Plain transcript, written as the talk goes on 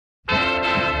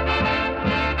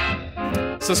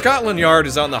So Scotland Yard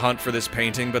is on the hunt for this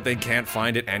painting, but they can't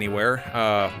find it anywhere.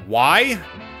 Why?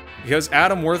 Because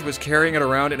Adam Worth was carrying it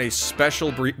around in a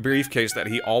special briefcase that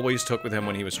he always took with him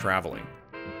when he was traveling.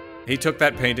 He took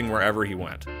that painting wherever he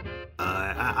went.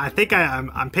 I think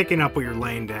I'm picking up what you're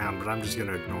laying down, but I'm just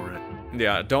gonna ignore it.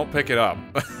 Yeah, don't pick it up.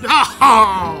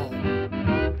 Oh!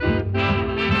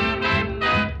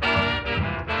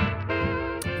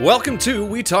 Welcome to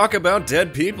We Talk About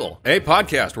Dead People, a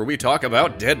podcast where we talk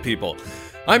about dead people.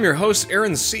 I'm your host,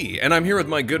 Aaron C., and I'm here with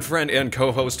my good friend and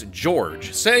co-host,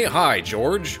 George. Say hi,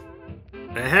 George.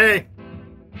 Hey.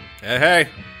 Hey, hey.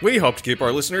 We hope to keep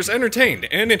our listeners entertained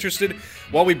and interested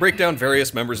while we break down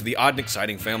various members of the odd and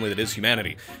exciting family that is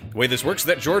humanity. The way this works is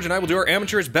that George and I will do our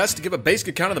amateur's best to give a basic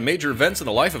account of the major events in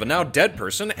the life of a now dead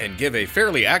person and give a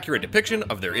fairly accurate depiction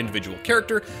of their individual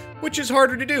character, which is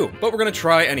harder to do, but we're going to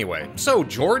try anyway. So,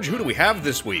 George, who do we have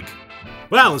this week?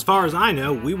 Well, as far as I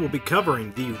know, we will be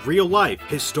covering the real-life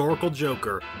historical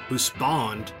Joker who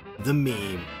spawned the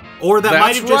meme. Or that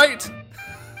might have just... That's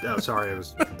right! Oh, sorry, I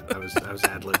was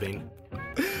ad-libbing.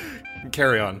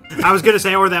 Carry on. I was gonna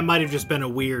say, or that might have just been a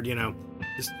weird,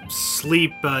 just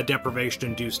sleep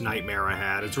deprivation-induced nightmare I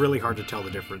had. It's really hard to tell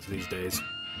the difference these days.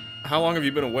 How long have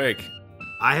you been awake?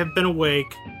 I have been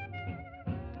awake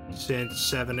since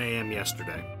 7 a.m.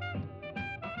 yesterday.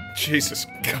 Jesus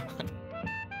God.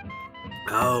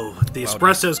 Oh, the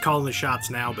espresso's calling the shots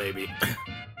now, baby.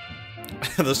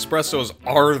 The espressos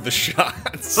are the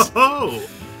shots. Oh!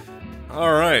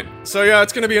 Alright, so yeah,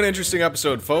 it's gonna be an interesting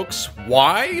episode, folks.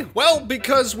 Why? Well,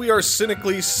 because we are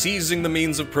cynically seizing the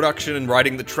means of production and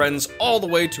riding the trends all the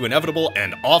way to inevitable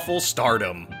and awful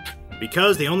stardom.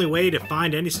 Because the only way to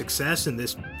find any success in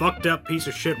this fucked up piece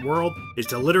of shit world is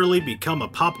to literally become a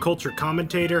pop culture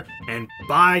commentator and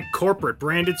buy corporate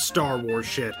branded Star Wars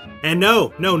shit. And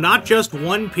no, not just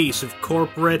one piece of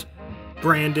corporate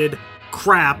branded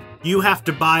crap. You have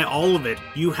to buy all of it.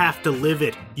 You have to live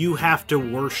it. You have to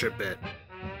worship it.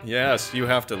 Yes, you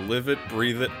have to live it,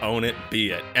 breathe it, own it,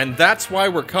 be it. And that's why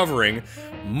we're covering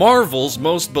Marvel's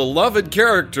most beloved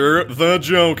character, the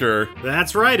Joker.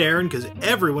 That's right, Aaron, because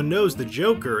everyone knows the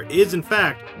Joker is, in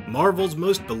fact, Marvel's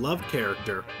most beloved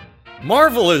character.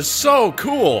 Marvel is so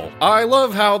cool. I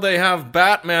love how they have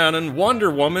Batman and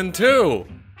Wonder Woman, too.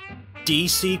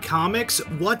 DC Comics?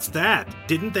 What's that?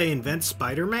 Didn't they invent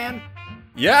Spider-Man?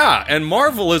 Yeah, and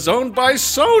Marvel is owned by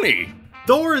Sony.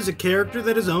 Thor is a character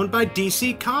that is owned by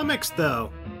DC Comics,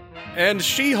 though. And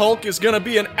She-Hulk is gonna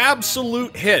be an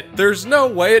absolute hit. There's no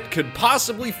way it could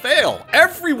possibly fail.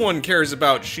 Everyone cares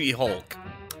about She-Hulk.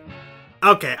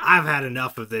 Okay, I've had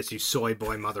enough of this, you soy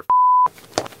boy mother.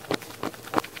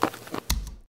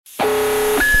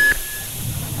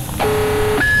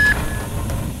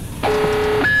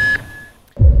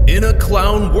 In a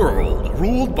clown world,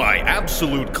 ruled by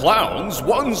absolute clowns,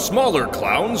 one smaller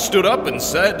clown stood up and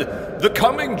said, "The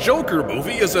coming Joker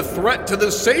movie is a threat to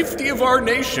the safety of our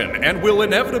nation and will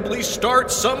inevitably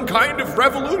start some kind of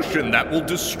revolution that will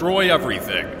destroy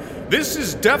everything. This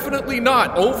is definitely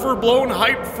not overblown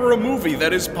hype for a movie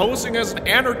that is posing as an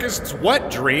anarchist's wet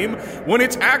dream when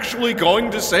it's actually going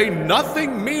to say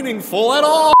nothing meaningful at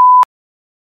all."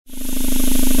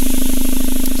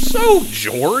 So,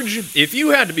 George, if you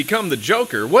had to become the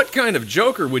Joker, what kind of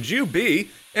Joker would you be,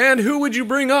 and who would you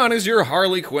bring on as your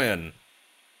Harley Quinn?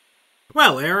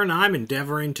 Well, Aaron, I'm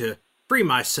endeavoring to free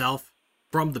myself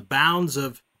from the bounds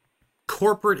of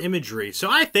corporate imagery, so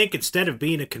I think instead of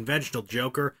being a conventional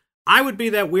Joker, I would be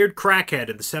that weird crackhead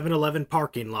in the 7-Eleven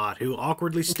parking lot who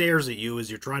awkwardly stares at you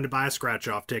as you're trying to buy a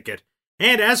scratch-off ticket.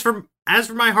 And as for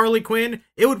my Harley Quinn,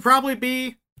 it would probably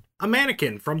be a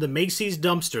mannequin from the Macy's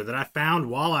dumpster that I found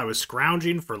while I was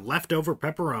scrounging for leftover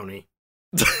pepperoni.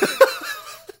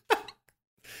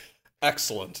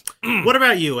 Excellent. What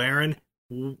about you, Aaron?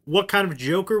 What kind of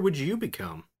Joker would you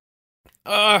become?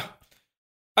 I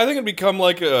think I'd become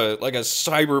like a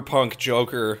cyberpunk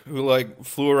Joker who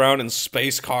flew around in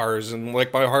space cars, and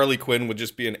my Harley Quinn would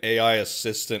just be an AI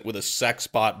assistant with a sex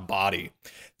bot body.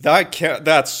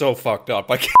 That's so fucked up.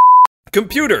 I can't.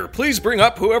 Computer, please bring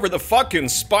up whoever the fuck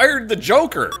inspired the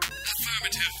Joker.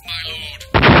 Affirmative, my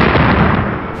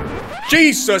lord.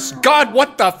 Jesus God,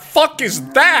 what the fuck is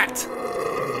that?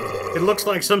 It looks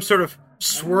like some sort of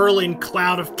swirling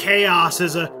cloud of chaos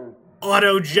as a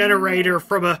auto-generator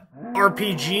from a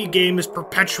RPG game is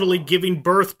perpetually giving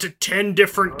birth to 10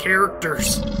 different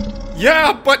characters.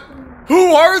 Yeah, but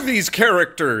who are these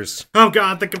characters? Oh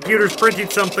god, the computer's printing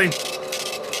something.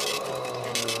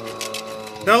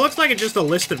 No, it looks like it's just a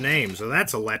list of names, so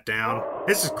that's a letdown.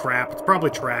 This is crap. It's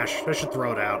probably trash. I should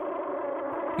throw it out.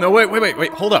 No, wait.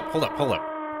 Hold up.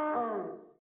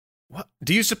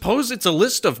 Do you suppose it's a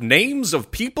list of names of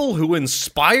people who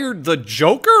inspired the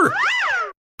Joker?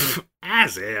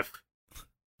 As if.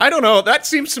 I don't know, that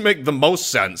seems to make the most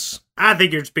sense. I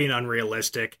think you're just being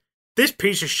unrealistic. This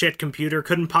piece of shit computer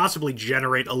couldn't possibly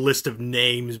generate a list of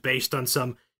names based on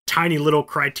some tiny little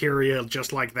criteria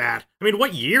just like that. I mean,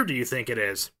 what year do you think it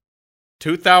is?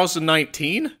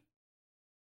 2019?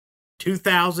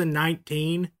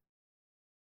 2019?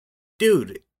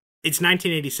 Dude, it's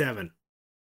 1987.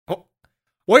 Oh,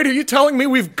 wait, are you telling me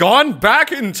we've gone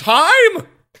back in time?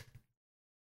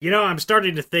 You know, I'm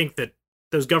starting to think that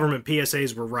those government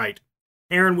PSAs were right.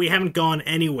 Aaron, we haven't gone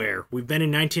anywhere. We've been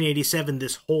in 1987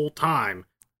 this whole time.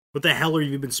 What the hell have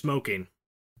you been smoking?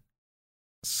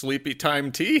 Sleepy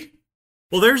time tea?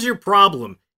 Well, there's your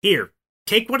problem. Here,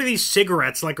 take one of these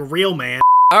cigarettes like a real man.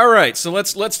 All right, so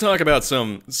let's talk about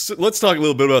let's talk a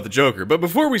little bit about the Joker. But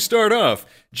before we start off,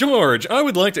 George, I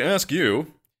would like to ask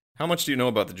you, how much do you know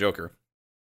about the Joker?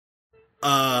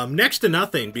 Next to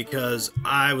nothing, because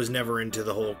I was never into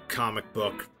the whole comic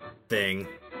book thing.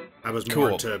 I was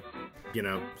more into,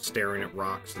 staring at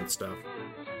rocks and stuff.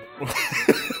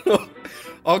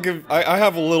 I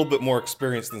have a little bit more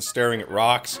experience than staring at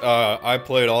rocks. I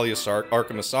played all the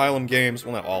Arkham Asylum games.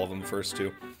 Well, not all of them, the first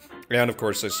two. And, of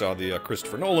course, I saw the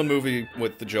Christopher Nolan movie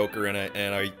with the Joker in it.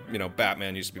 And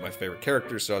Batman used to be my favorite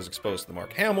character, so I was exposed to the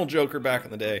Mark Hamill Joker back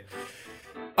in the day.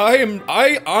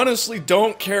 I honestly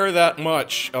don't care that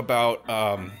much about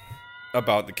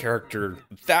the character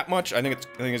that much. I think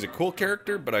it's a cool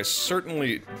character, but I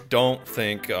certainly don't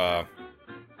think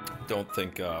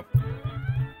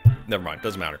never mind,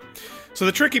 doesn't matter. So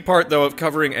the tricky part, though, of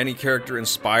covering any character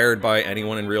inspired by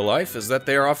anyone in real life is that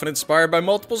they are often inspired by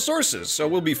multiple sources, so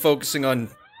we'll be focusing on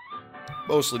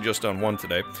mostly just on one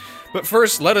today. But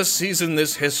first, let us season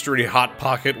this history hot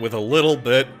pocket with a little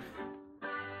bit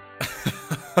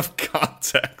of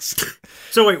context.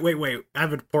 So wait. I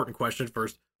have an important question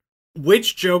first.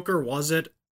 Which Joker was it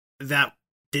that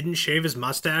didn't shave his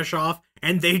mustache off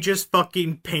and they just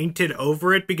fucking painted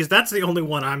over it? Because that's the only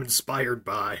one I'm inspired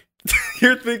by.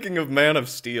 You're thinking of Man of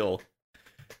Steel.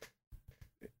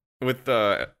 With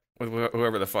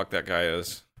whoever the fuck that guy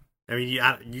is. I mean,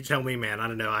 you tell me, man. I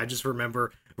don't know. I just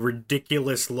remember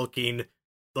ridiculous looking,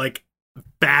 like,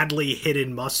 badly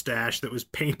hidden mustache that was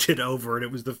painted over, and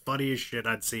it was the funniest shit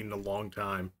I'd seen in a long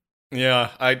time. Yeah,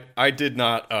 I did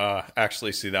not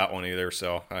actually see that one either,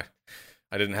 so I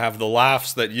didn't have the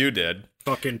laughs that you did.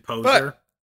 Fucking poser.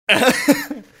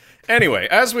 But, anyway,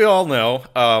 as we all know,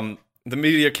 the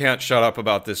media can't shut up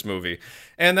about this movie.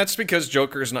 And that's because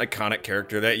Joker is an iconic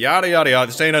character that yada yada yada.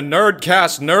 This ain't a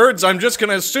nerdcast, nerds. I'm just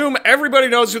gonna assume everybody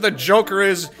knows who the Joker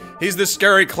is. He's the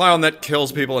scary clown that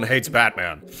kills people and hates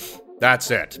Batman. That's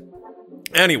it.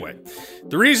 Anyway,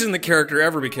 the reason the character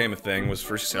ever became a thing was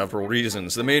for several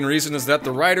reasons. The main reason is that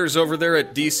the writers over there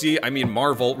at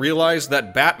Marvel, realized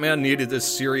that Batman needed a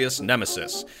serious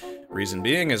nemesis. Reason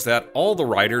being is that all the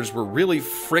writers were really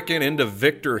frickin' into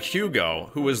Victor Hugo,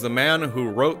 who was the man who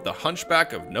wrote The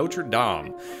Hunchback of Notre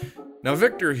Dame. Now,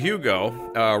 Victor Hugo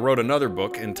wrote another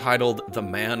book entitled The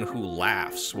Man Who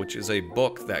Laughs, which is a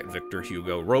book that Victor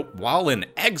Hugo wrote while in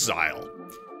exile.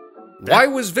 Why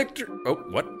was Victor... Oh,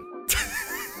 what?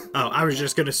 Oh, I was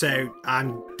just gonna say,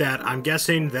 I'm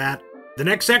guessing that the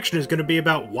next section is gonna be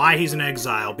about why he's in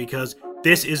exile, because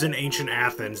this is in ancient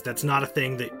Athens. That's not a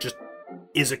thing that just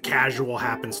is a casual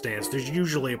happenstance. There's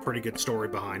usually a pretty good story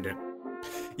behind it.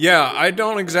 Yeah, I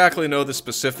don't exactly know the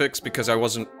specifics because I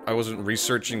wasn't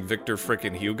researching Victor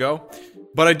frickin' Hugo,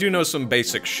 but I do know some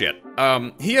basic shit.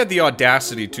 He had the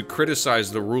audacity to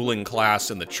criticize the ruling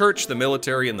class in the church, the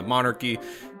military, and the monarchy,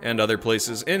 and other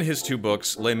places in his two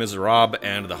books, Les Miserables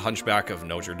and The Hunchback of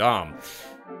Notre Dame.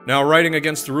 Now, writing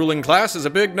against the ruling class is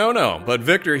a big no-no, but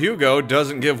Victor Hugo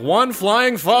doesn't give one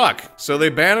flying fuck. So they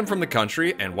ban him from the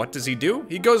country, and what does he do?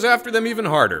 He goes after them even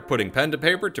harder, putting pen to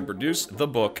paper to produce the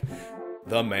book,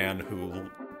 The Man Who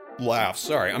Laughs.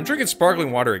 Sorry, I'm drinking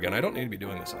sparkling water again. I don't need to be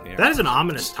doing this on the air. That is an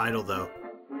ominous title, though.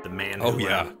 The Man Who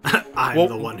yeah. I'm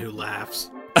the one who laughs.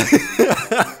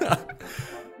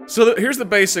 So here's the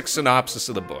basic synopsis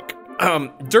of the book.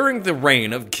 During the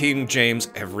reign of King James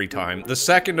every time, the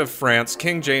second of France,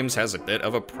 King James has a bit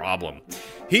of a problem.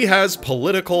 He has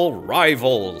political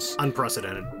rivals.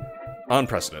 Unprecedented.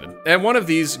 And one of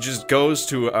these just goes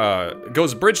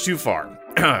a bridge too far.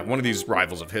 One of these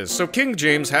rivals of his. So King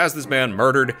James has this man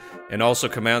murdered and also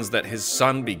commands that his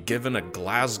son be given a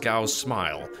Glasgow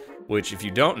smile, which, if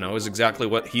you don't know, is exactly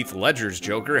what Heath Ledger's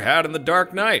Joker had in The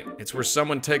Dark Knight. It's where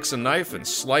someone takes a knife and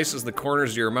slices the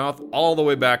corners of your mouth all the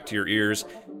way back to your ears.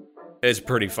 It's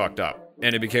pretty fucked up.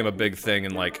 And it became a big thing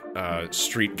in,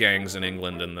 street gangs in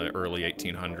England in the early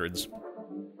 1800s.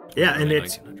 Yeah, and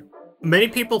it's... Many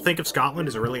people think of Scotland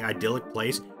as a really idyllic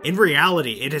place. In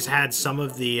reality, it has had some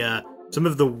of the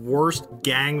worst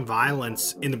gang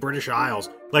violence in the British Isles.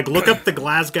 Like, look up the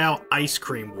Glasgow ice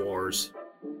cream wars.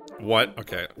 What?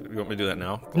 Okay, you want me to do that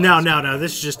now? No.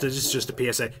 This is just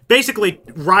a PSA. Basically,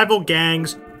 rival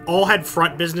gangs all had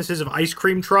front businesses of ice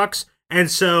cream trucks,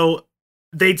 and so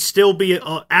they'd still be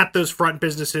at those front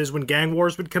businesses when gang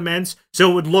wars would commence.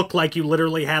 So it would look like you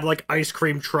literally had like ice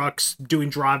cream trucks doing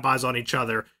drive-bys on each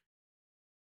other.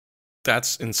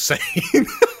 That's insane.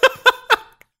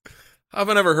 How have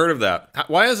I never heard of that?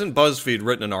 Why hasn't BuzzFeed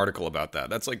written an article about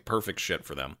that? That's like perfect shit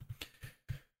for them.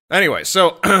 Anyway,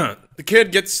 so the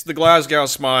kid gets the Glasgow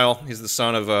smile. He's the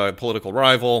son of a political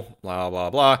rival, blah, blah,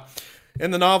 blah. In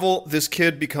the novel, this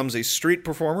kid becomes a street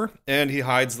performer, and he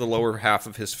hides the lower half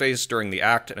of his face during the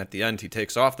act, and at the end he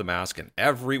takes off the mask, and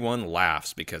everyone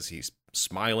laughs because he's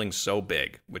smiling so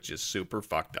big, which is super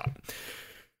fucked up.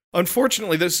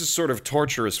 Unfortunately, this is sort of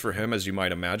torturous for him, as you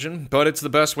might imagine, but it's the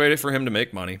best way for him to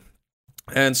make money.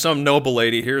 And some noble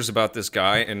lady hears about this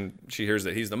guy, and she hears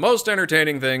that he's the most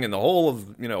entertaining thing in the whole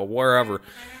of, wherever.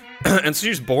 And so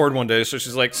she's bored one day, so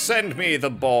she's like, send me the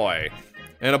boy.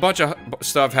 And a bunch of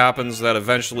stuff happens that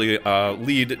eventually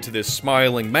lead to this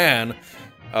smiling man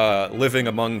living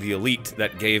among the elite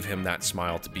that gave him that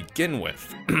smile to begin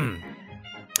with.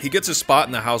 He gets a spot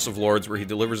in the House of Lords where he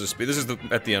delivers a speech. This is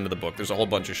at the end of the book. There's a whole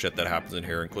bunch of shit that happens in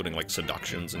here, including, like,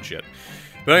 seductions and shit.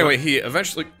 But anyway, he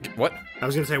eventually... What? I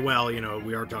was going to say, well,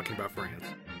 we are talking about France.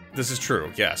 This is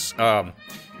true, yes.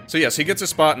 So yes, he gets a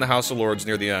spot in the House of Lords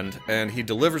near the end, and he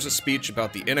delivers a speech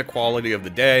about the inequality of the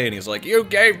day, and he's like, you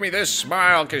gave me this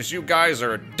smile because you guys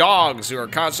are dogs who are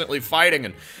constantly fighting,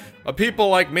 and people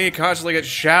like me constantly get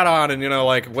shat on, and,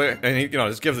 and he,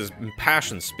 just gives this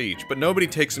impassioned speech, but nobody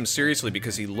takes him seriously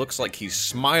because he looks like he's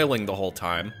smiling the whole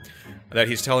time, that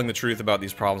he's telling the truth about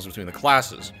these problems between the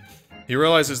classes. He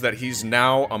realizes that he's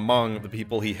now among the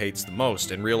people he hates the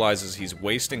most, and realizes he's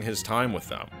wasting his time with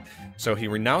them. So he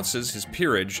renounces his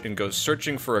peerage and goes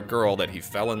searching for a girl that he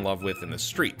fell in love with in the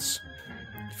streets.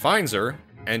 He finds her,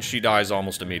 and she dies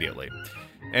almost immediately.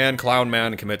 And Clown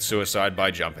Man commits suicide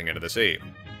by jumping into the sea.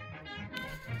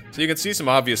 So you can see some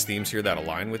obvious themes here that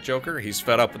align with Joker. He's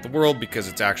fed up with the world because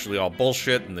it's actually all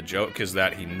bullshit, and the joke is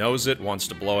that he knows it, wants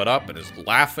to blow it up, and is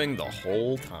laughing the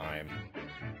whole time.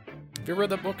 Have you ever read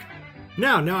that book?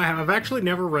 No, I have. I've actually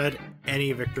never read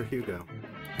any Victor Hugo.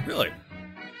 Really?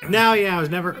 No, yeah,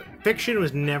 fiction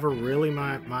was never really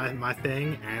my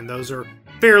thing, and those are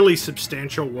fairly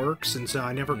substantial works, and so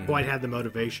I never quite had the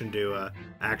motivation to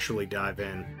actually dive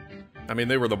in. I mean,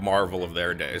 they were the Marvel of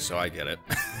their day, so I get it.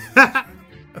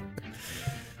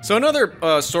 So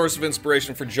another source of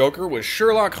inspiration for Joker was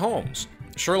Sherlock Holmes.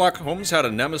 Sherlock Holmes had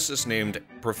a nemesis named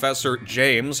Professor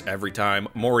James, every time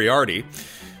Moriarty,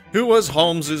 who was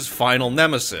Holmes's final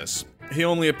nemesis. He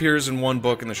only appears in one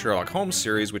book in the Sherlock Holmes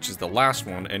series, which is the last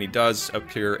one, and he does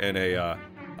appear in a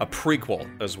prequel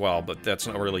as well, but that's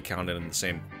not really counted in the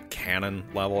same canon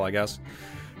level, I guess.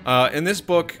 In this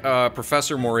book,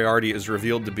 Professor Moriarty is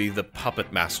revealed to be the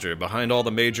puppet master behind all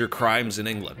the major crimes in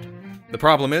England. The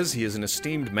problem is, he is an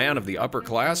esteemed man of the upper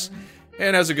class,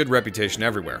 and has a good reputation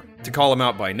everywhere. To call him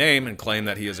out by name and claim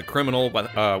that he is a criminal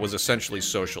was essentially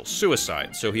social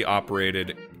suicide, so he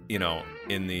operated,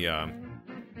 in the...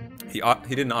 He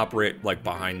didn't operate,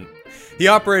 behind... He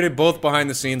operated both behind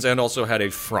the scenes and also had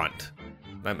a front.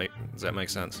 Does that make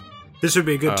sense? This would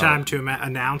be a good time to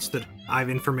announce that I have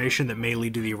information that may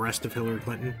lead to the arrest of Hillary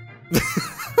Clinton.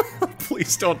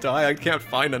 Please don't die. I can't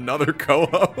find another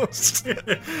co-host.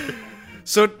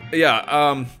 So,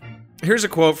 yeah, here's a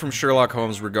quote from Sherlock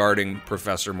Holmes regarding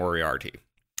Professor Moriarty.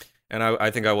 And I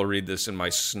think I will read this in my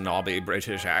snobby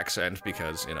British accent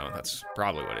because, that's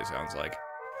probably what he sounds like.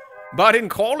 But in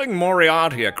calling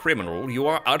Moriarty a criminal, you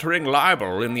are uttering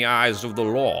libel in the eyes of the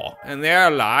law, and there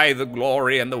lie the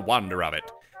glory and the wonder of it.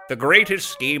 The greatest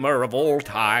schemer of all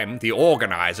time, the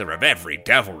organizer of every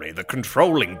devilry, the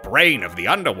controlling brain of the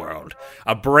underworld,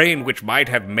 a brain which might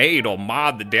have made or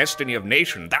marred the destiny of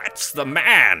nations, that's the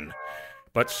man!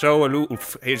 But so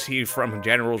aloof is he from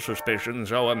general suspicion,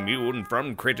 so immune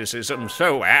from criticism,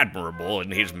 so admirable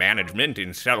in his management,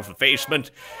 in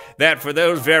self-effacement, that for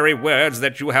those very words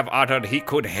that you have uttered, he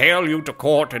could hale you to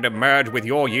court and emerge with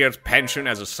your year's pension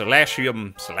as a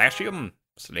Salatium?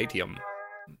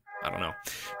 I don't know.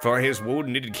 For his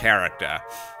wounded character.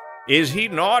 Is he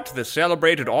not the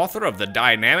celebrated author of The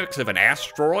Dynamics of an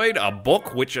Asteroid, a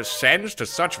book which ascends to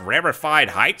such rarefied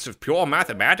heights of pure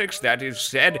mathematics that is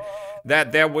said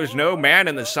that there was no man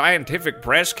in the scientific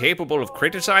press capable of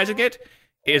criticizing it?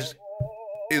 Is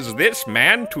this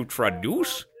man to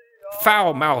traduce?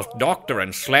 foul-mouthed doctor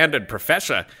and slandered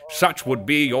professor. Such would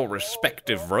be your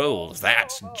respective roles.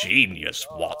 That's genius,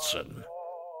 Watson.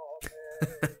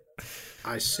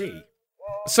 I see.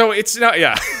 So it's not,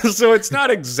 yeah. So it's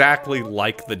not exactly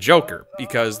like the Joker,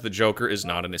 because the Joker is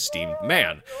not an esteemed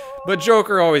man. But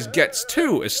Joker always gets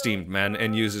to esteemed men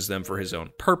and uses them for his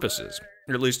own purposes.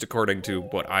 Or at least according to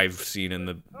what I've seen in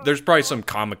the... There's probably some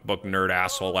comic book nerd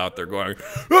asshole out there going,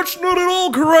 "That's not at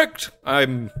all correct!"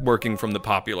 I'm working from the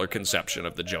popular conception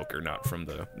of the Joker, not from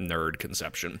the nerd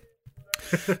conception.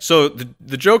 So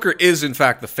the Joker is, in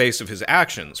fact, the face of his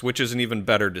actions, which is an even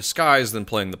better disguise than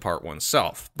playing the part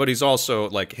oneself. But he's also,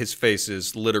 like, his face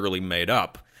is literally made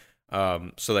up,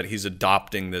 so that he's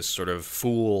adopting this sort of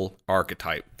fool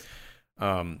archetype.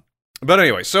 But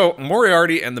anyway, so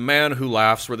Moriarty and the Man Who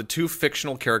Laughs were the two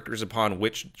fictional characters upon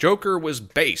which Joker was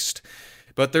based.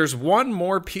 But there's one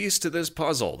more piece to this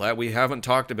puzzle that we haven't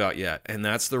talked about yet, and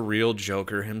that's the real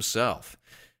Joker himself.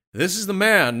 This is the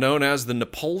man known as the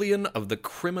Napoleon of the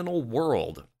criminal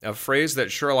world, a phrase that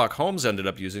Sherlock Holmes ended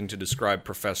up using to describe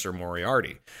Professor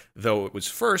Moriarty, though it was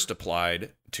first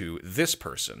applied to this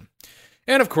person.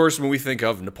 And of course, when we think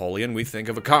of Napoleon, we think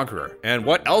of a conqueror. And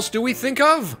what else do we think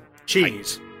of?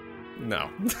 Cheese. No.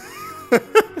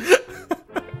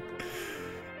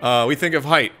 We think of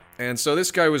height. And so this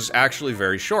guy was actually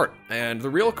very short. And the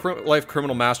real-life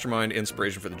criminal mastermind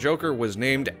inspiration for the Joker was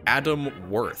named Adam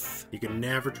Worth. You can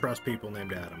never trust people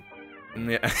named Adam.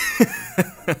 Yeah.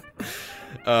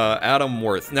 Adam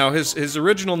Worth. Now, his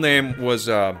original name was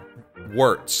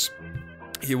Wirtz.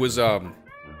 He was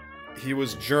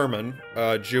German,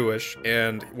 Jewish,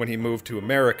 and when he moved to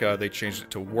America, they changed it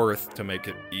to Worth to make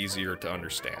it easier to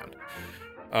understand.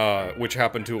 Which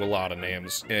happened to a lot of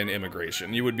names in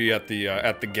immigration. You would be at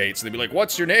the gates, they'd be like,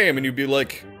 "What's your name?" And you'd be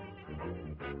like,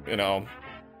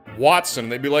 Watson.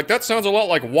 They'd be like, "That sounds a lot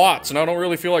like Watts, and I don't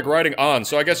really feel like writing on,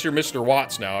 so I guess you're Mr.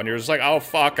 Watts now." And you're just like, "Oh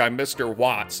fuck, I'm Mr.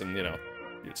 Watts," and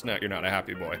you're not a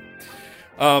happy boy.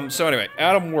 So anyway,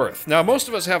 Adam Worth. Now, most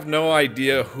of us have no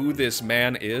idea who this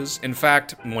man is. In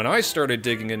fact, when I started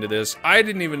digging into this, I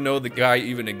didn't even know the guy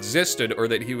even existed or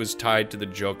that he was tied to the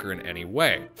Joker in any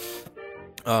way.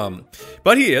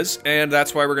 But he is, and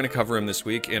that's why we're going to cover him this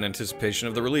week in anticipation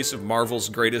of the release of Marvel's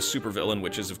greatest supervillain,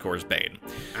 which is, of course, Bane.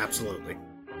 Absolutely.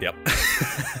 Yep.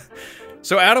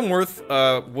 So Adam Worth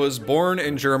was born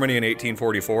in Germany in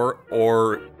 1844,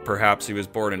 or perhaps he was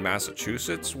born in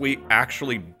Massachusetts. We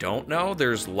actually don't know.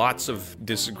 There's lots of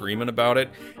disagreement about it.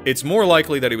 It's more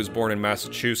likely that he was born in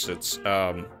Massachusetts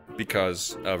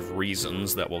because of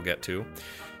reasons that we'll get to.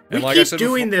 And we keep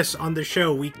doing this on the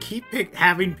show. We keep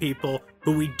having people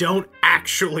who we don't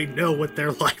actually know what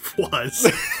their life was.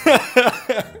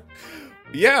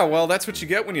 Yeah, well, that's what you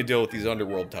get when you deal with these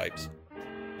underworld types.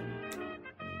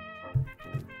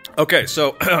 Okay,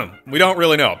 so we don't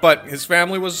really know, but his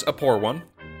family was a poor one,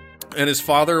 and his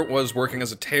father was working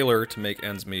as a tailor to make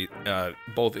ends meet,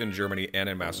 both in Germany and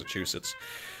in Massachusetts.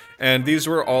 And these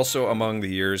were also among the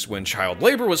years when child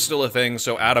labor was still a thing,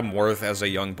 so Adam Worth, as a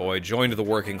young boy, joined the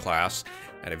working class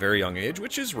at a very young age,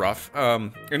 which is rough.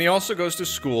 And he also goes to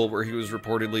school where he was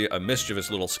reportedly a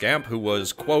mischievous little scamp who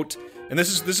was, quote, and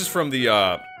this is from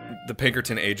the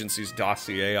Pinkerton Agency's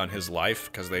dossier on his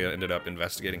life, because they ended up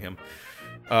investigating him.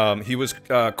 He was,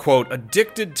 quote,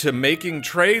 addicted to making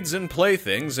trades and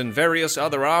playthings and various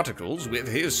other articles with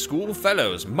his school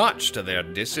fellows, much to their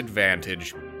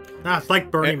disadvantage. It's like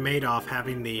Bernie Madoff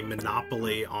having the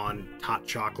monopoly on hot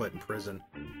chocolate in prison.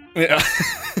 Yeah.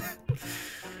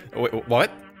 Wait,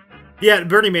 what? Yeah,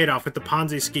 Bernie Madoff with the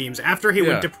Ponzi schemes. After he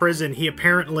went to prison, he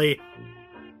apparently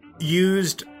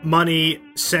used money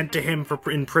sent to him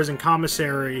in prison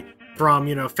commissary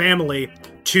from, family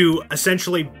to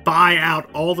essentially buy out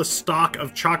all the stock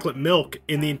of chocolate milk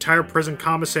in the entire prison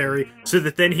commissary so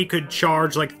that then he could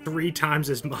charge like 3 times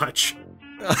as much.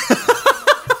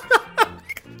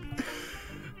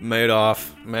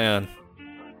 Madoff, man.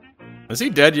 Is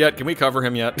he dead yet? Can we cover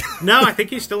him yet? No, I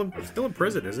think he's still in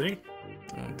prison, isn't he?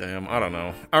 Oh, damn, I don't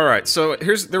know. All right, so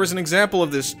there was an example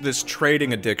of this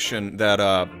trading addiction that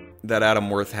Adam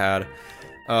Worth had,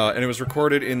 and it was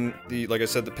recorded in like I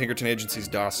said, the Pinkerton Agency's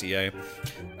dossier,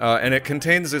 and it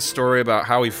contains this story about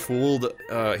how he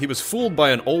was fooled by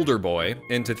an older boy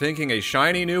into thinking a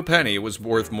shiny new penny was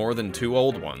worth more than 2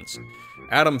 old ones.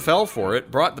 Adam fell for it,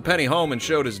 brought the penny home, and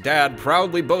showed his dad,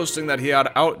 proudly boasting that he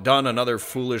had outdone another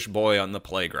foolish boy on the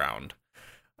playground.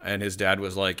 And his dad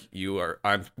was like, "You're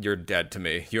dead to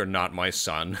me. You're not my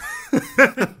son."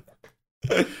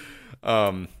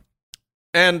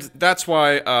 And that's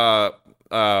why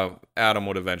Adam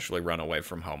would eventually run away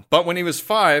from home. But when he was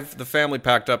 5, the family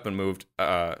packed up and moved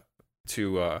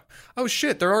to, oh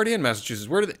shit, they're already in Massachusetts.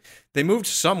 Where did they moved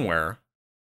somewhere.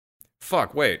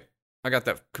 Fuck, wait. I got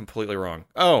that completely wrong.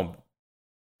 Oh,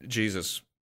 Jesus.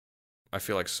 I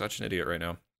feel like such an idiot right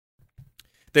now.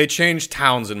 They changed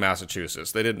towns in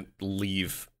Massachusetts. They didn't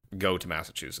go to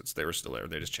Massachusetts. They were still there.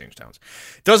 They just changed towns.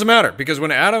 Doesn't matter, because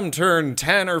when Adam turned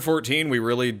 10 or 14, we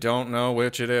really don't know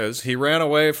which it is, he ran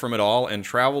away from it all and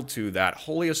traveled to that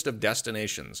holiest of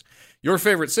destinations. Your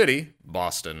favorite city,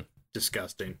 Boston.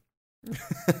 Disgusting.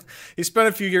 He spent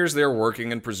a few years there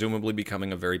working and presumably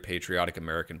becoming a very patriotic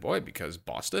American boy, because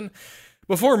Boston,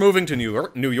 before moving to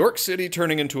New York City,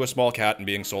 turning into a small cat and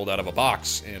being sold out of a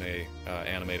box in a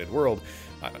animated world.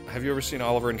 Have you ever seen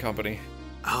Oliver and Company?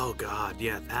 Oh God,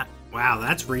 yeah.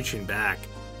 That's reaching back.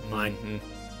 Like,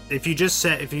 if you just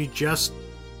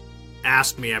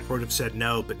asked me, I would have said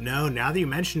no. But no, now that you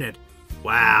mention it,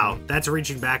 wow, that's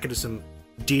reaching back into some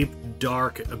deep,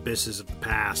 dark abysses of the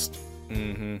past.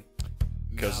 Mm-hmm.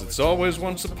 Because it's always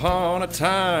once upon a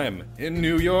time in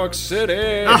New York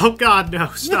City. Oh God, no!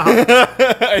 Stop.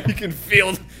 You can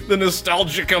feel the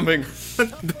nostalgia coming.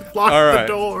 Lock All right. the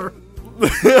door.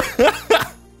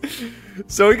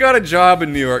 So he got a job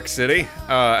in New York City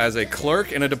as a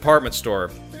clerk in a department store,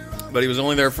 but he was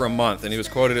only there for a month, and he was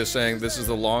quoted as saying, "This is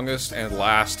the longest and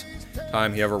last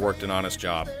time he ever worked an honest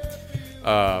job,"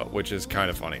 which is kind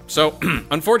of funny. So,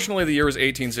 unfortunately, the year was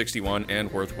 1861,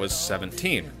 and Worth was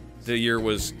 17. The year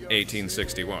was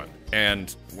 1861,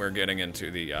 and we're getting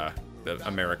into the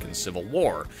American Civil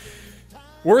War.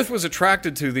 Worth was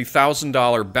attracted to the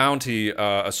 $1,000 bounty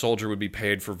a soldier would be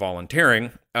paid for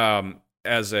volunteering, and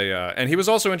he was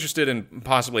also interested in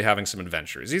possibly having some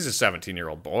adventures. He's a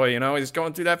 17-year-old boy, he's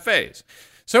going through that phase.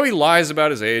 So he lies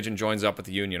about his age and joins up with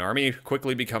the Union Army,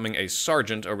 quickly becoming a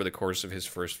sergeant over the course of his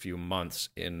first few months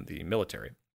in the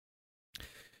military.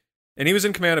 And he was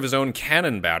in command of his own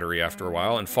cannon battery after a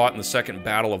while and fought in the Second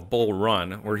Battle of Bull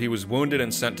Run, where he was wounded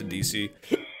and sent to D.C.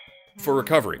 for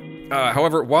recovery.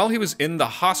 However, while he was in the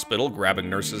hospital grabbing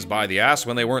nurses by the ass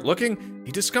when they weren't looking,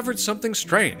 he discovered something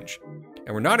strange.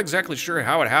 And we're not exactly sure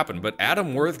how it happened, but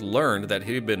Adam Worth learned that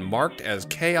he had been marked as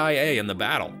KIA in the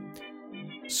battle.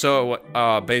 So,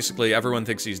 basically, everyone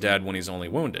thinks he's dead when he's only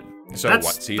wounded. So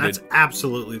that's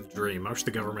absolutely the dream. I wish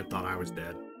the government thought I was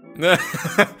dead.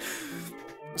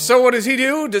 So what does he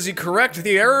do? Does he correct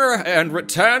the error and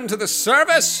return to the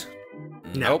service?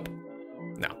 Nope.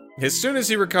 No. As soon as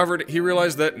he recovered, he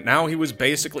realized that now he was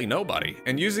basically nobody.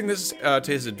 And using this to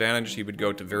his advantage, he would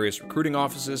go to various recruiting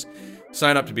offices,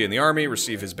 sign up to be in the army,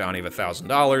 receive his bounty of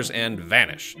 $1,000, and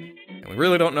vanish. And we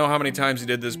really don't know how many times he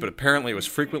did this, but apparently it was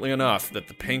frequently enough that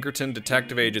the Pinkerton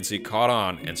Detective Agency caught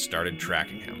on and started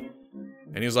tracking him.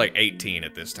 And he was like 18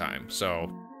 at this time,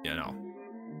 so,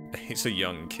 he's a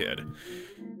young kid.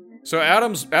 So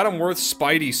Adam Worth's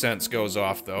spidey sense goes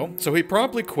off, though, so he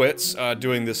promptly quits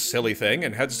doing this silly thing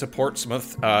and heads to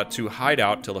Portsmouth to hide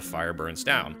out till the fire burns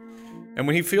down. And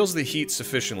when he feels the heat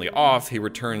sufficiently off, he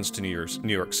returns to New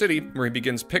York City, where he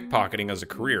begins pickpocketing as a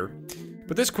career.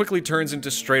 But this quickly turns into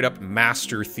straight-up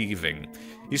master thieving.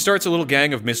 He starts a little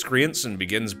gang of miscreants and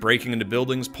begins breaking into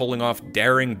buildings, pulling off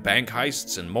daring bank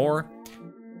heists and more.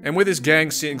 And with his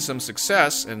gang seeing some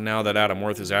success, and now that Adam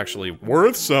Worth is actually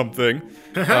worth something,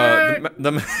 the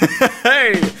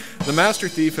master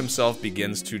thief himself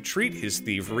begins to treat his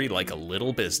thievery like a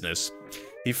little business.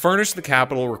 He furnished the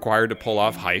capital required to pull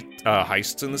off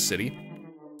heists in the city,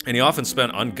 and he often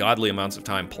spent ungodly amounts of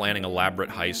time planning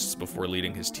elaborate heists before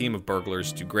leading his team of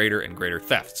burglars to greater and greater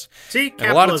thefts. See,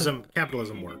 capitalism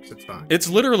works. It's fine. It's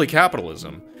literally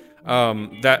capitalism.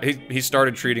 That he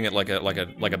started treating it like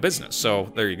a business.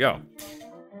 So there you go.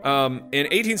 In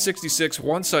 1866,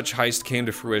 one such heist came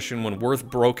to fruition when Worth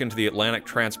broke into the Atlantic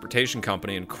Transportation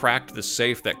Company and cracked the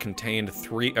safe that contained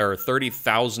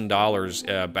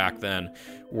 $30,000 back then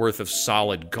worth of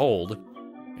solid gold.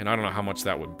 And I don't know how much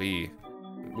that would be.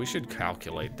 We should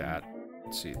calculate that.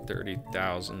 Let's see,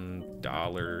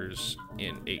 $30,000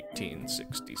 in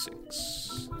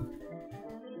 1866.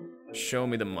 Show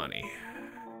me the money.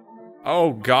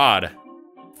 Oh, God.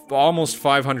 Almost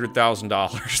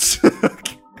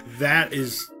 $500,000. That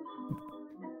is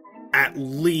at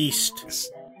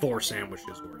least 4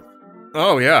 sandwiches worth.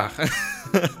 Oh, yeah.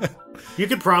 You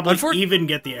could probably even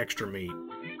get the extra meat.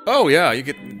 Oh, yeah.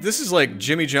 This is like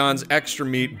Jimmy John's extra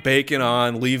meat, bacon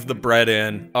on, leave the bread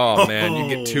in. Oh, man. You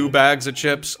get 2 bags of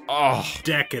chips. Oh.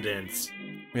 Decadence.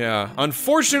 Yeah.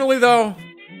 Unfortunately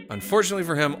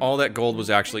for him, all that gold was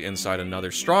actually inside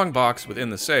another strong box within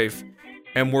the safe,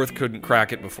 and Worth couldn't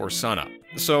crack it before sunup.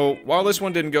 So, while this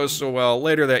one didn't go so well,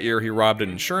 later that year he robbed an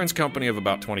insurance company of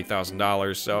about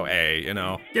 $20,000, so hey,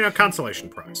 consolation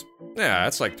prize. Yeah,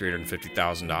 that's like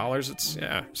 $350,000. It's,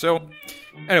 yeah. So,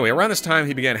 anyway, around this time,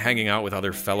 he began hanging out with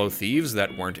other fellow thieves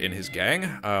that weren't in his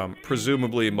gang,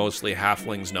 presumably mostly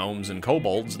halflings, gnomes, and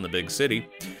kobolds in the big city.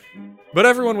 But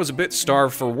everyone was a bit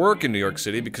starved for work in New York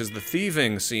City because the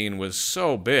thieving scene was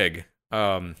so big.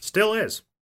 Still is.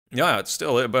 Yeah, it's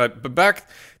still, but back,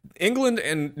 England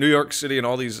and New York City and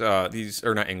all these,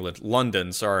 or not England,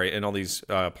 London, sorry, and all these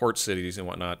port cities and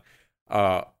whatnot,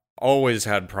 always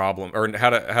had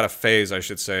had a phase, I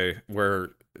should say,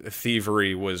 where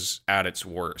thievery was at its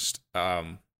worst.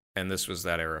 And this was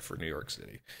that era for New York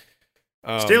City.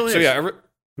 Still is. So yeah,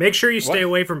 make sure you stay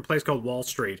away from a place called Wall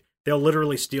Street. They'll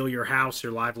literally steal your house,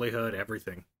 your livelihood,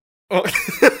 everything. Oh.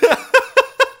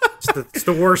 It's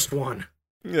the worst one.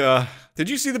 Yeah. Did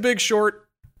you see The Big Short?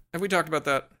 Have we talked about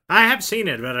that? I have seen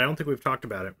it, but I don't think we've talked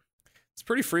about it. It's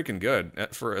pretty freaking good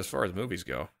for as far as movies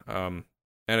go. And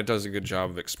it does a good job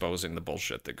of exposing the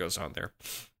bullshit that goes on there.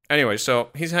 Anyway, so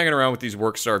he's hanging around with these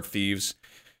work-starved thieves,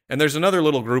 and there's another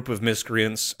little group of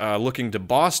miscreants looking to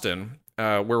Boston,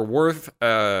 where Worth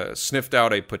sniffed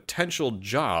out a potential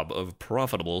job of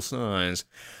profitable size.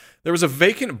 There was a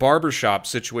vacant barbershop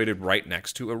situated right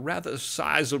next to a rather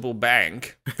sizable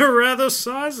bank. Rather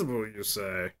sizable, you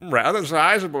say? Rather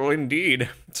sizable, indeed.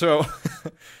 So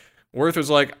Worth was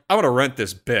like, I'm going to rent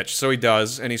this bitch. So he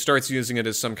does, and he starts using it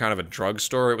as some kind of a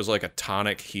drugstore. It was like a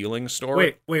tonic healing store.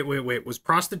 Wait. Was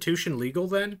prostitution legal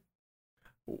then?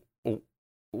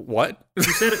 What?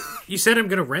 You said I'm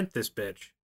going to rent this bitch.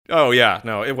 Oh, yeah.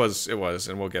 No, it was,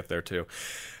 and we'll get there, too.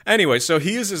 Anyway, so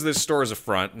he uses this store as a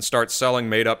front and starts selling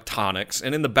made-up tonics,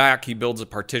 and in the back, he builds a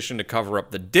partition to cover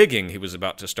up the digging he was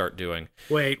about to start doing.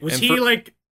 Wait, was he,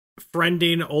 like,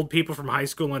 friending old people from high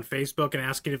school on Facebook and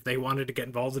asking if they wanted to get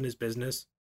involved in his business?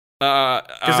 Because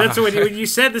that's when you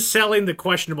said the selling the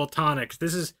questionable tonics.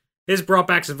 This brought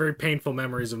back some very painful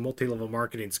memories of multi-level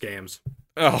marketing scams.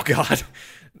 Oh, God.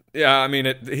 Yeah, I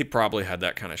mean, he probably had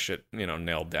that kind of shit,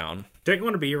 nailed down. Don't you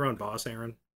want to be your own boss,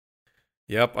 Aaron?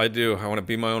 Yep, I do. I want to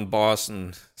be my own boss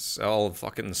and sell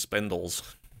fucking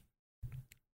spindles.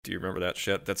 Do you remember that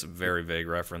shit? That's a very vague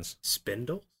reference.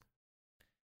 Spindles?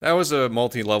 That was a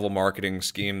multi-level marketing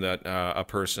scheme that a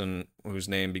person whose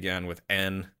name began with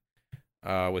N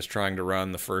was trying to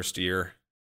run the first year.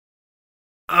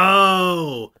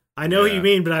 Oh, I know what you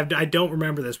mean, but I don't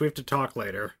remember this. We have to talk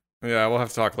later. Yeah, we'll have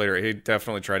to talk later. He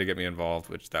definitely tried to get me involved,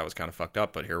 which that was kind of fucked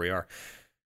up, but here we are.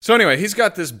 So anyway, he's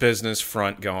got this business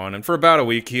front going, and for about a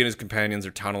week, he and his companions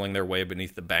are tunneling their way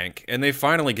beneath the bank, and they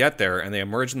finally get there, and they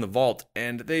emerge in the vault,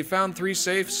 and they found 3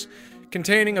 safes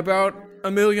containing about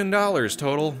 $1 million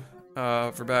total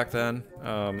for back then,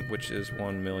 which is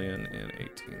 $1 million in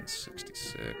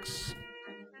 1866.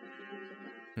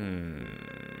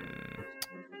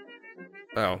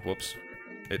 Oh, whoops.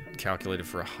 It calculated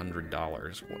for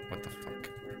 $100. What the fuck?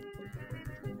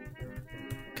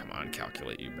 Come on,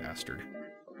 calculate, you bastard.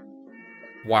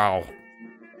 Wow.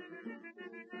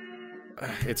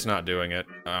 It's not doing it.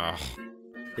 I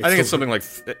think it's something like...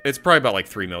 it's probably about like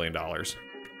 $3 million.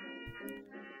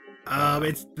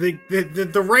 It's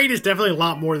the rate is definitely a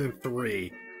lot more than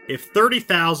 3. If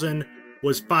 30,000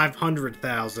 was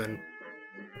 500,000.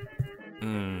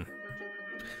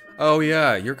 Oh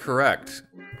yeah, you're correct.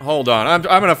 Hold on, I'm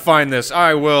gonna find this.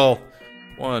 I will.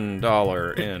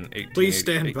 $1 in 18. Please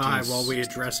stand by while we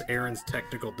address Aaron's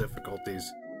technical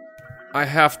difficulties. I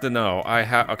have to know.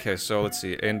 Okay, so let's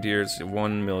see. End years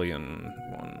 1 million.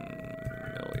 1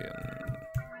 million.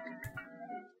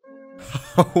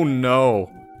 Oh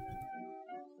no.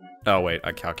 Oh wait,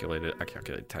 I calculated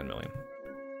 10 million.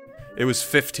 It was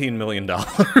 $15 million.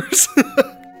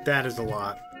 That is a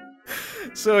lot.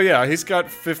 So yeah, he's got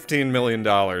 $15 million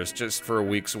just for a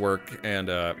week's work and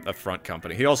a front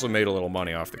company. He also made a little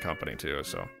money off the company too,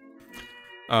 so.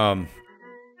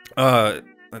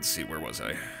 Let's see, where was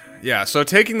I? Yeah, so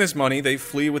taking this money, they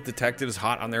flee with detectives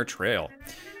hot on their trail.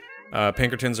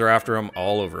 Pinkertons are after him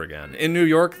all over again. In New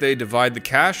York, they divide the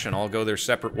cash and all go their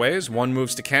separate ways. One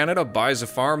moves to Canada, buys a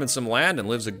farm and some land, and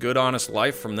lives a good, honest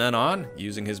life from then on,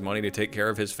 using his money to take care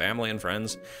of his family and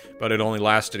friends. But it only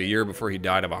lasted a year before he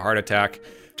died of a heart attack.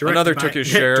 Another took his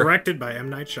share. Directed by M.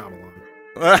 Night Shyamalan.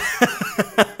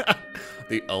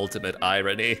 The ultimate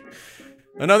irony.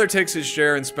 Another takes his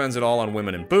share and spends it all on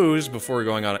women and booze before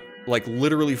going on, like,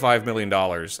 literally $5 million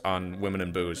on women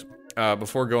and booze.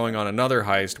 Before going on another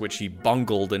heist, which he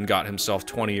bungled and got himself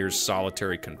 20 years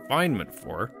solitary confinement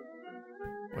for.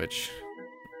 Which,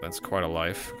 that's quite a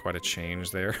life, quite a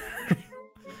change there.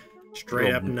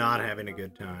 Straight up not having a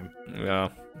good time. Yeah,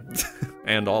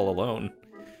 and all alone.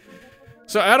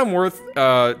 So Adam Worth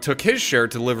took his share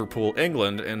to Liverpool,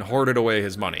 England, and hoarded away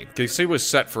his money, because he was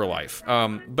set for life.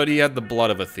 But he had the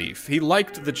blood of a thief. He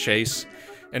liked the chase,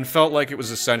 and felt like it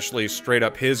was essentially straight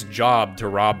up his job to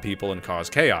rob people and cause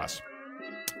chaos.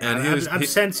 And I'm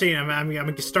sensing,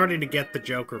 I'm starting to get the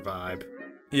Joker vibe.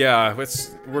 Yeah,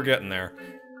 we're getting there.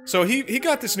 So he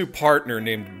got this new partner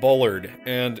named Bullard,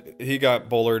 and he got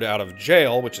Bullard out of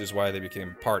jail, which is why they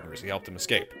became partners. He helped him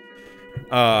escape.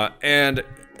 And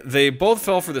they both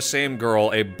fell for the same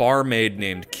girl, a barmaid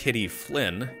named Kitty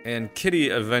Flynn, and Kitty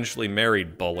eventually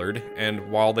married Bullard,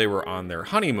 and while they were on their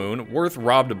honeymoon, Worth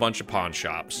robbed a bunch of pawn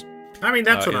shops. I mean,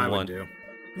 that's what I would do.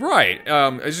 Right.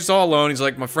 He's just all alone. He's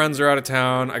like, my friends are out of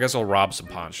town. I guess I'll rob some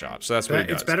pawn shops. So that's what he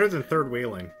does. It's better than third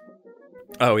wheeling.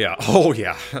 Oh, yeah. Oh,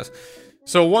 yeah.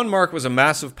 So One Mark was a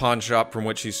massive pawn shop from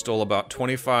which he stole about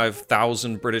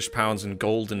 25,000 British pounds in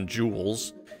gold and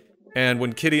jewels. And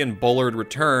when Kitty and Bullard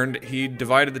returned, he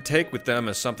divided the take with them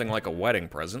as something like a wedding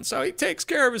present. So he takes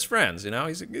care of his friends, you know?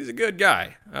 He's a good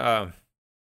guy.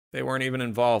 They weren't even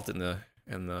involved in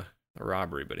the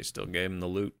robbery, but he still gave them the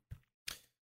loot.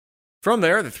 From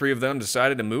there, the three of them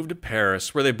decided to move to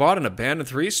Paris, where they bought an abandoned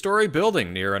 3-story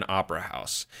building near an opera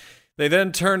house. They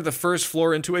then turned the first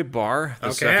floor into a bar. I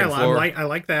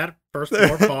like that. First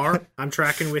floor bar. I'm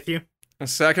tracking with you. A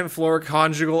second floor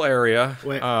conjugal area.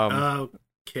 Wait,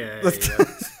 okay.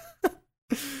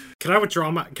 Can I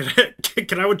withdraw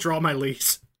my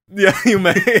lease? Yeah, you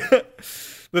may.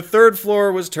 The third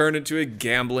floor was turned into a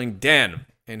gambling den.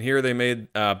 And here they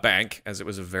made bank, as it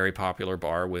was a very popular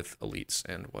bar with elites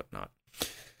and whatnot.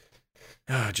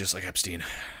 Just like Epstein.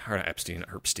 Or not Epstein,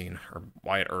 or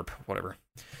Wyatt Earp, whatever.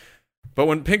 But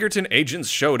when Pinkerton agents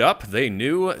showed up, they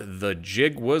knew the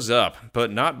jig was up,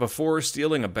 but not before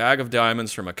stealing a bag of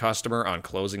diamonds from a customer on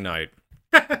closing night.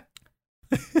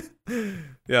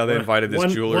 Yeah, they invited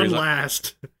this jeweler.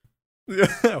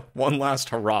 One last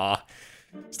hurrah.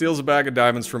 Steals a bag of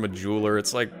diamonds from a jeweler.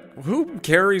 It's like, who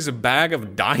carries a bag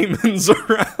of diamonds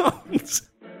around?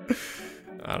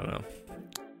 I don't know.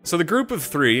 So the group of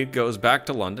three goes back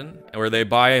to London, where they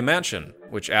buy a mansion,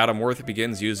 which Adam Worth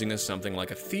begins using as something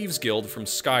like a thieves' guild from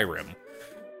Skyrim.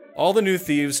 All the new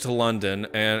thieves to London,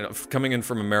 and coming in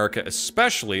from America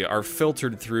especially, are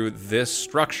filtered through this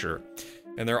structure,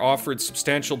 and they're offered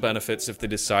substantial benefits if they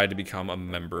decide to become a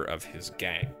member of his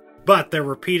gang. But they're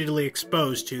repeatedly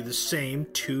exposed to the same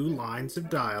 2 lines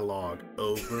of dialogue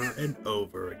over and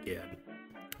over again.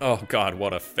 Oh god,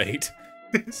 what a fate.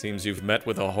 Seems you've met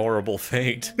with a horrible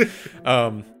fate.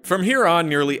 From here on,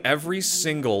 nearly every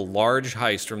single large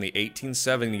heist from the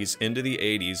 1870s into the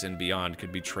 80s and beyond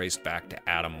could be traced back to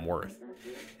Adam Worth.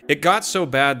 It got so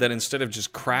bad that instead of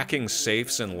just cracking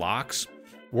safes and locks,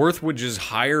 Worth would just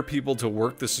hire people to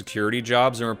work the security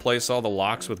jobs and replace all the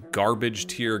locks with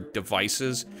garbage-tier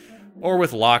devices, or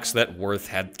with locks that Worth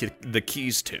had the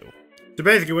keys to. So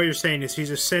basically what you're saying is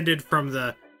he's ascended from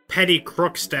the petty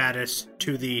crook status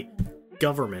to the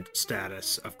government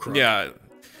status of crook. Yeah,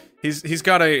 he's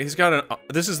got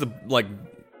this is the like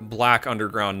black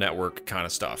underground network kind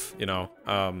of stuff, you know.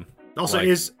 Also, like,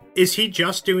 is he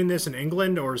just doing this in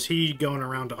England, or is he going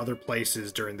around to other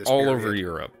places during this period? Over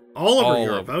Europe. All over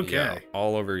Europe. Okay. Yeah,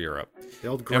 all over Europe. The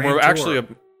old Grand and Tour.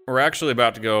 we're actually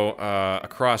about to go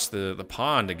across the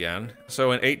pond again. So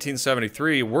in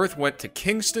 1873, Worth went to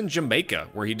Kingston, Jamaica,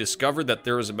 where he discovered that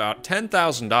there was about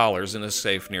 $10,000 in a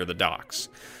safe near the docks.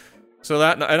 So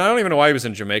that, and I don't even know why he was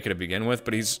in Jamaica to begin with,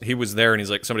 but he was there, and he's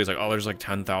like, somebody's like, oh, there's like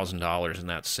 $10,000 in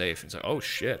that safe. He's like, oh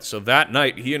shit. So that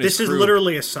night, he and his crew... This is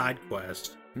literally a side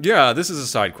quest. Yeah, this is a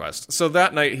side quest. So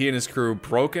that night, he and his crew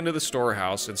broke into the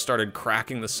storehouse and started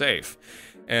cracking the safe.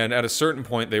 And at a certain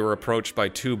point, they were approached by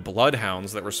 2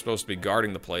 bloodhounds that were supposed to be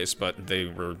guarding the place, but they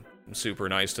were super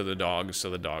nice to the dogs,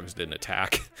 so the dogs didn't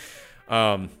attack.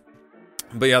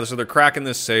 But yeah, so they're cracking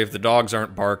this safe. The dogs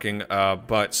aren't barking,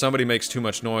 but somebody makes too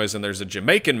much noise, and there's a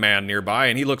Jamaican man nearby,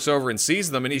 and he looks over and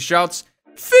sees them, and he shouts,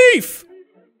 "Thief!"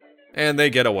 And they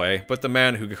get away, but the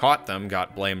man who caught them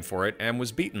got blamed for it and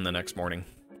was beaten the next morning.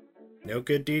 No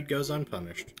good deed goes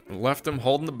unpunished. Left him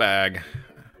holding the bag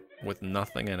with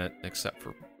nothing in it except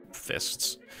for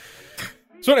fists.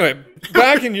 So anyway,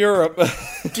 back in Europe...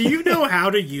 Do you know how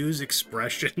to use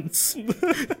expressions?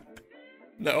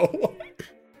 No.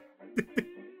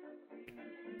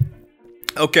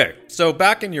 Okay, so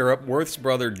back in Europe, Worth's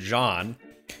brother John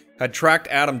had tracked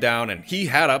Adam down, and he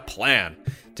had a plan.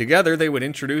 Together, they would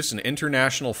introduce an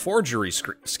international forgery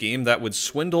scheme that would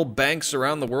swindle banks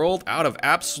around the world out of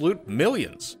absolute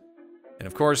millions. And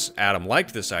of course, Adam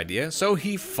liked this idea, so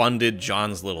he funded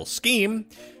John's little scheme,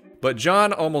 But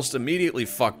John almost immediately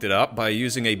fucked it up by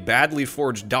using a badly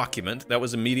forged document that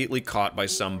was immediately caught by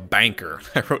some banker.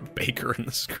 I wrote Baker in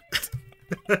the script.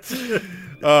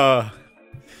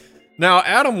 Now,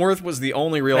 Adam Worth was the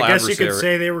only real adversary. I guess you could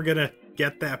say they were gonna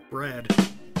get that bread.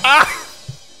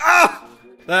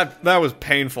 That was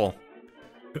painful.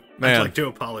 Man. I'd like to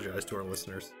apologize to our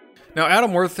listeners. Now,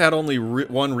 Adam Worth had only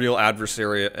one real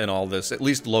adversary in all this, at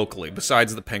least locally,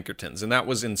 besides the Pinkertons, and that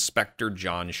was Inspector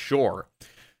John Shore.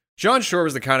 John Shore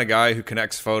was the kind of guy who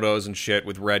connects photos and shit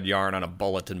with red yarn on a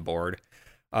bulletin board.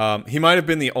 He might have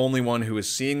been the only one who was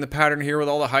seeing the pattern here with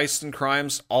all the heists and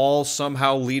crimes, all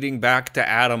somehow leading back to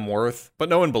Adam Worth, but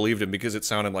no one believed him because it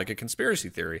sounded like a conspiracy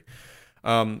theory.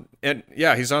 And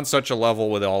yeah, he's on such a level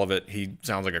with all of it, he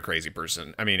sounds like a crazy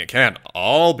person. I mean, it can't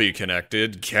all be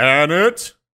connected, can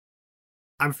it?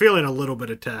 I'm feeling a little bit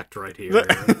attacked right here.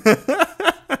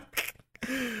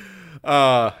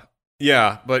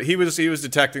 Yeah, but he was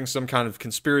detecting some kind of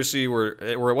conspiracy where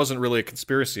it wasn't really a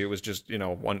conspiracy. It was just,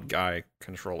 one guy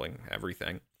controlling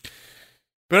everything.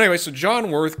 But anyway, so John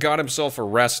Worth got himself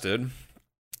arrested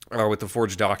with the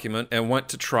forged document and went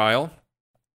to trial,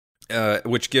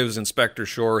 which gives Inspector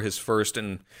Shore his first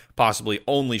and possibly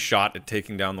only shot at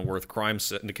taking down the Worth crime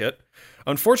syndicate.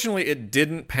 Unfortunately, it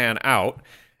didn't pan out.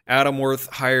 Adam Worth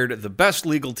hired the best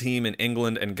legal team in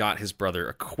England and got his brother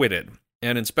acquitted.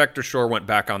 And Inspector Shore went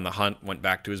back on the hunt, went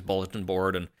back to his bulletin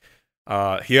board, and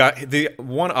the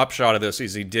one upshot of this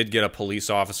is he did get a police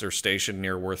officer stationed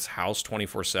near Worth's house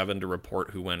 24/7 to report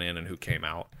who went in and who came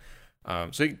out.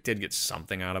 So he did get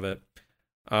something out of it.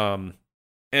 And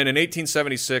in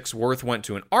 1876, Worth went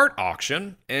to an art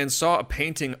auction and saw a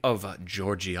painting of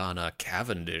Georgiana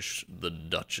Cavendish, the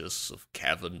Duchess of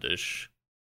Cavendish.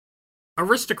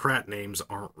 Aristocrat names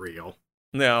aren't real.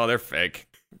 No, they're fake.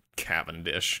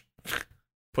 Cavendish.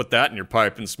 Put that in your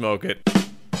pipe and smoke it.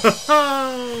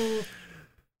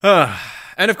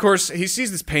 And of course, he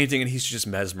sees this painting and he's just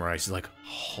mesmerized. He's like,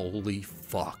 holy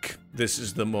fuck. This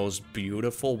is the most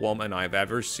beautiful woman I've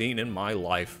ever seen in my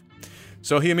life.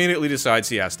 So he immediately decides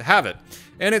he has to have it.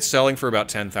 And it's selling for about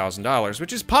 $10,000,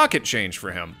 which is pocket change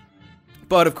for him.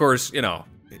 But of course,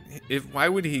 why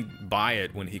would he buy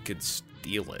it when he could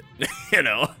steal it?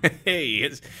 Hey,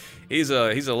 he's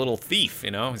a little thief,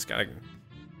 He's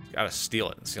got to steal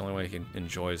it. It's the only way he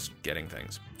enjoys getting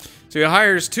things. So he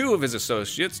hires two of his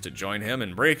associates to join him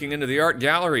in breaking into the art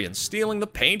gallery and stealing the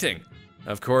painting.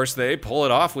 Of course, they pull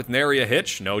it off with nary a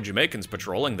hitch. No Jamaicans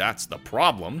patrolling, that's the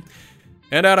problem.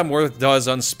 And Adam Worth does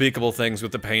unspeakable things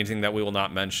with the painting that we will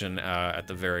not mention at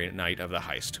the very night of the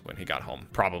heist when he got home,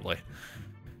 probably.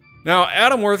 Now,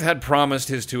 Adam Worth had promised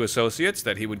his two associates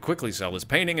that he would quickly sell his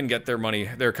painting and get their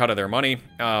cut of their money,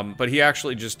 but he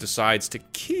actually just decides to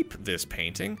keep this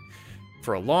painting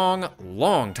for a long,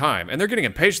 long time. And they're getting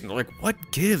impatient. They're like, what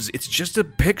gives? It's just a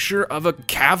picture of a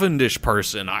Cavendish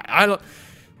person. I don't...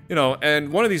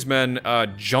 and one of these men,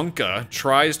 Junka,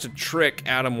 tries to trick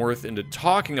Adam Worth into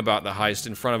talking about the heist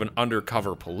in front of an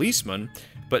undercover policeman,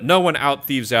 but no one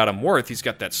out-thieves Adam Worth. He's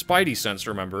got that spidey sense,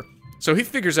 remember? So he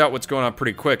figures out what's going on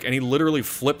pretty quick, and he literally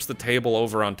flips the table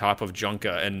over on top of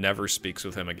Junka and never speaks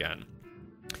with him again.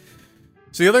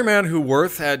 So the other man who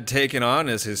Worth had taken on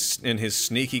in his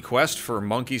sneaky quest for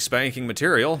monkey spanking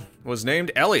material was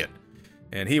named Elliot,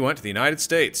 and he went to the United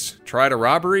States, tried a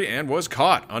robbery, and was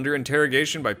caught. Under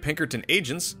interrogation by Pinkerton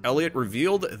agents, Elliot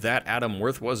revealed that Adam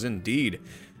Worth was indeed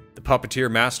the puppeteer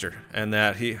master, and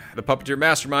that the puppeteer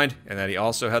mastermind, and that he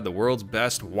also had the world's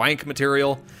best wank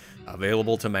material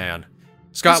available to man.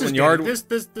 Scotland Yard.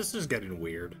 This is getting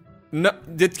weird. No,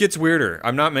 it gets weirder.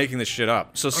 I'm not making this shit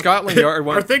up. So Scotland Yard.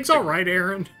 Are things all right,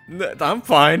 Aaron? I'm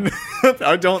fine.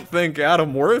 I don't think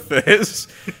Adam Worth is.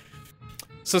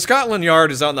 So Scotland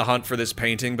Yard is on the hunt for this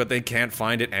painting, but they can't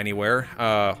find it anywhere.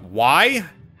 Why?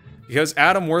 Because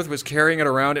Adam Worth was carrying it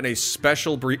around in a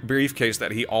special briefcase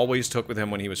that he always took with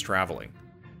him when he was traveling.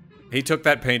 He took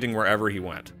that painting wherever he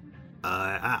went.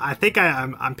 I think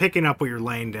I'm picking up what you're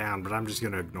laying down, but I'm just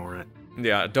gonna ignore it.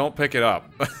 Yeah, don't pick it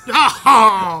up.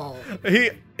 Oh!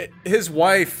 His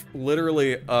wife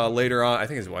literally later on, I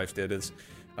think his wife did is.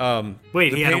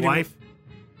 Wait, he had a wife?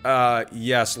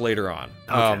 Yes, later on.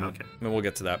 Okay. And we'll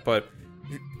get to that, but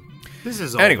this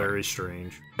is all very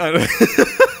strange.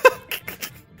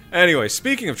 Anyway,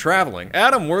 speaking of traveling,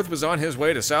 Adam Worth was on his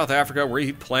way to South Africa where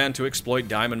he planned to exploit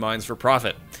diamond mines for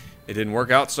profit. It didn't work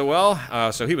out so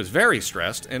well, so he was very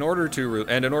stressed. In order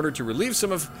to relieve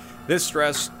some of this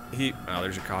stress,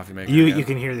 there's your coffee maker. You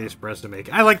can hear the espresso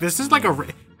making. I like this. This is like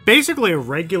basically a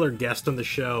regular guest on the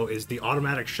show is the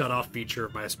automatic shut-off feature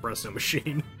of my espresso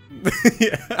machine.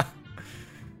 Yeah.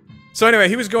 So anyway,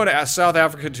 he was going to South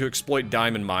Africa to exploit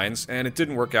diamond mines, and it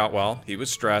didn't work out well. He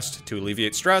was stressed. To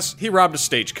alleviate stress, he robbed a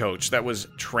stagecoach that was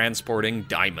transporting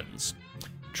diamonds.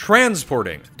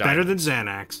 Transporting diamonds. Better than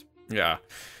Xanax. Yeah.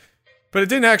 But it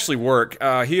didn't actually work.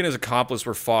 He and his accomplice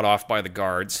were fought off by the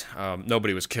guards.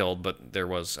 Nobody was killed, but there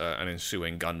was an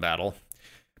ensuing gun battle.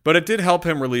 But it did help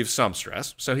him relieve some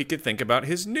stress, so he could think about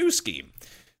his new scheme.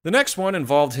 The next one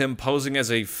involved him posing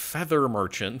as a feather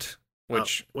merchant,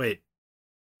 which... wait.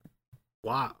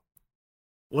 Wow.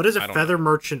 What is a feather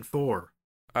merchant for?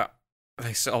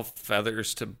 They sell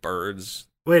feathers to birds.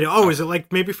 Wait, is it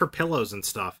like maybe for pillows and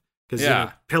stuff?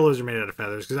 Because pillows are made out of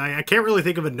feathers. Because I can't really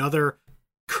think of another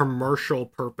commercial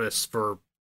purpose for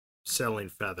selling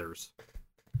feathers.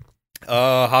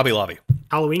 Hobby Lobby.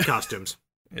 Halloween costumes.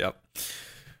 Yep.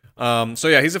 So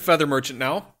yeah, he's a feather merchant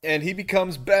now, and he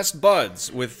becomes best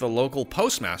buds with the local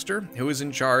postmaster, who is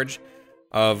in charge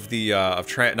of the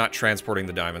not transporting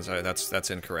the diamonds.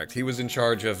 That's incorrect. He was in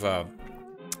charge of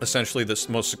essentially the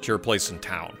most secure place in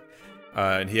town,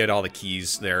 and he had all the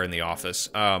keys there in the office.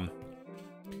 But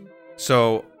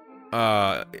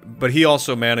he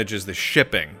also manages the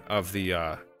shipping of the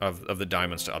of the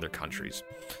diamonds to other countries.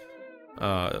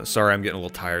 Sorry, I'm getting a little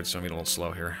tired, so I'm getting a little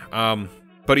slow here.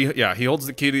 But he holds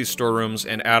the key to these storerooms,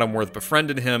 and Adam Worth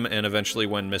befriended him, and eventually,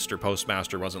 when Mr.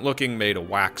 Postmaster wasn't looking, made a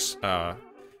wax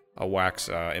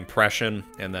impression,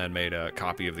 and then made a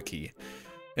copy of the key.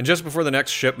 And just before the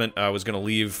next shipment was going to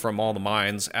leave from all the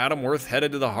mines, Adam Worth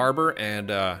headed to the harbor and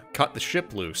cut the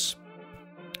ship loose.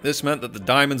 This meant that the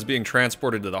diamonds being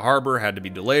transported to the harbor had to be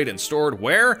delayed and stored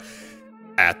where?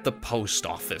 At the post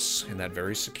office, in that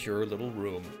very secure little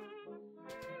room.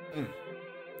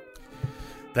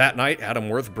 That night, Adam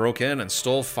Worth broke in and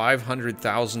stole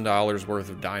 $500,000 worth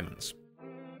of diamonds.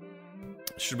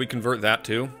 Should we convert that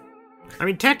too? I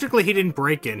mean, technically he didn't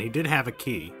break in. He did have a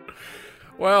key.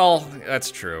 Well,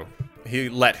 that's true. He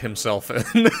let himself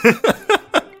in.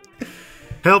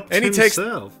 Helped and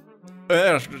himself.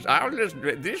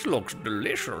 This looks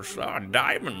delicious.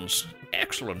 Diamonds.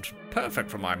 Excellent. Perfect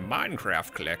for my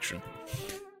Minecraft collection.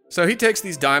 So he takes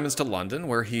these diamonds to London,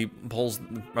 where he pulls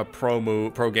a pro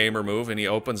gamer move, and he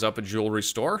opens up a jewelry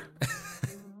store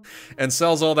and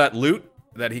sells all that loot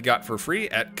that he got for free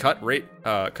at cut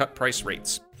price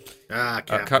rates.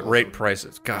 Cut rate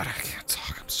prices. God, I can't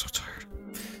talk. I'm so tired.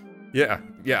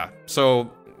 Yeah.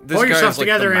 So this pull guy yourself is like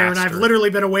together, the Aaron. master. I've literally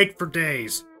been awake for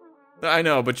days. I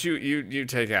know, but you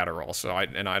take Adderall, so I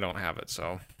don't have it.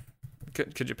 So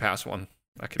could you pass one?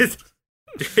 I could.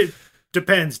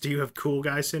 Depends. Do you have cool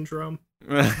guy syndrome?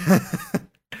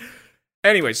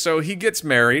 Anyway, so he gets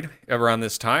married around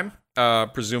this time,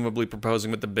 presumably proposing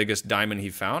with the biggest diamond he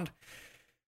found.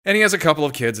 And he has a couple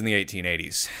of kids in the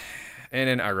 1880s. And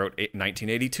then I wrote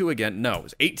 1982 again. No, it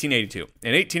was 1882.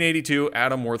 In 1882,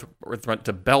 Adam Worth went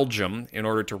to Belgium in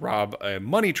order to rob a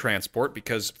money transport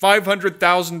because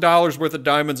 $500,000 worth of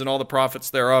diamonds and all the profits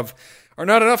thereof are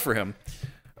not enough for him.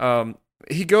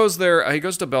 He goes there, he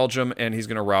goes to Belgium, and he's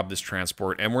going to rob this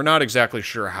transport, and we're not exactly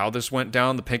sure how this went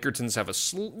down. The Pinkertons have a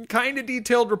kind of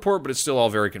detailed report, but it's still all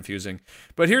very confusing.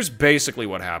 But here's basically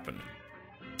what happened.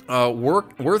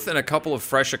 Worth and a couple of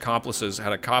fresh accomplices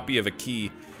had a copy of a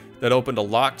key that opened a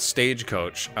locked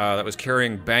stagecoach that was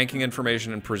carrying banking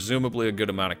information and presumably a good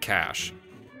amount of cash.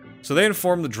 So they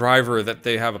informed the driver that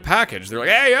they have a package. They're like,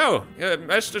 hey, yo,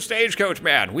 Mr. Stagecoach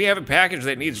Man, we have a package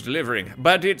that needs delivering,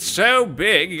 but it's so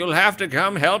big you'll have to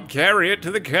come help carry it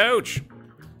to the coach.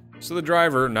 So the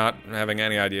driver, not having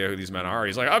any idea who these men are,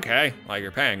 he's like, okay, like you're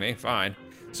paying me, fine.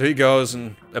 So he goes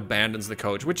and abandons the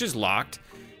coach, which is locked.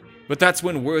 But that's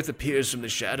when Worth appears from the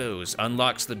shadows,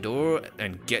 unlocks the door,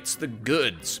 and gets the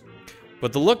goods.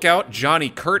 But the lookout, Johnny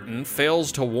Curtin,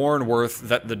 fails to warn Worth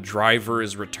that the driver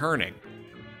is returning.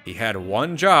 He had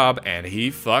one job, and he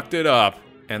fucked it up.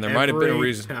 And there might have been a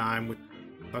reason. Every time with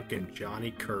fucking Johnny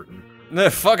Curtin.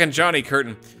 The fucking Johnny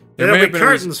Curtin. There'll be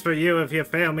curtains for you if you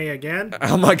fail me again.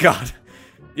 Oh my god.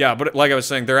 Yeah, but like I was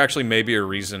saying, there actually may be a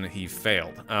reason he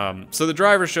failed. So the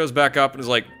driver shows back up and is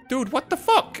like, dude, what the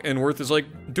fuck? And Worth is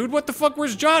like, dude, what the fuck?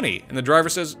 Where's Johnny? And the driver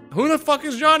says, who the fuck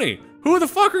is Johnny? Who the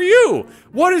fuck are you?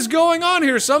 What is going on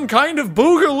here? Some kind of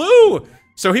boogaloo?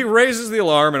 So he raises the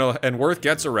alarm and Worth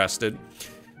gets arrested.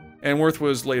 And Worth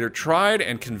was later tried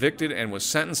and convicted and was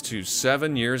sentenced to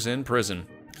 7 years in prison.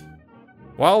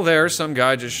 While there, some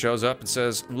guy just shows up and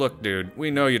says, look, dude, we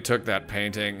know you took that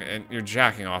painting and you're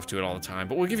jacking off to it all the time,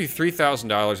 but we'll give you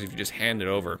 $3,000 if you just hand it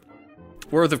over.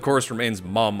 Worth, of course, remains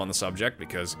mum on the subject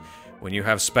because when you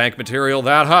have spank material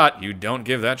that hot, you don't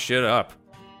give that shit up.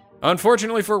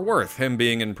 Unfortunately for Worth, him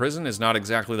being in prison is not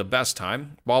exactly the best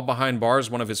time. While behind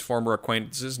bars, one of his former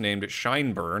acquaintances named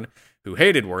Shineburn who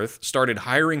hated Worth, started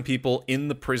hiring people in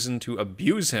the prison to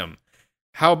abuse him.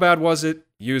 How bad was it?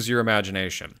 Use your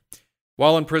imagination.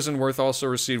 While in prison, Worth also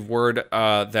received word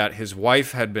that his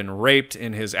wife had been raped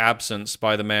in his absence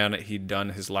by the man he'd done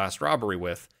his last robbery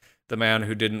with. The man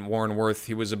who didn't warn Worth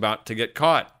he was about to get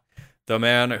caught. The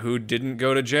man who didn't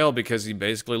go to jail because he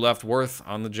basically left Worth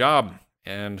on the job.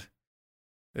 And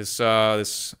this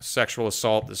sexual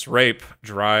assault, this rape,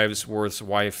 drives Worth's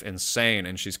wife insane,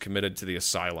 and she's committed to the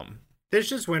asylum. This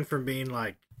just went from being,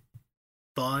 like,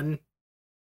 fun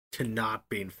to not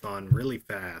being fun really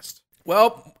fast.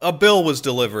 Well, a bill was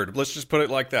delivered. Let's just put it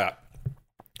like that.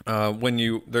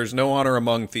 There's no honor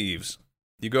among thieves.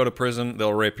 You go to prison,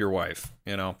 they'll rape your wife.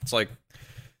 You know, that's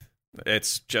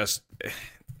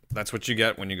what you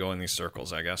get when you go in these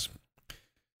circles, I guess.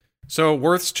 So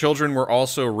Worth's children were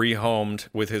also rehomed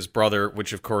with his brother,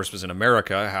 which of course was in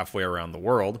America, halfway around the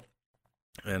world.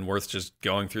 And Worth's just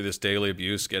going through this daily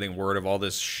abuse, getting word of all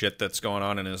this shit that's going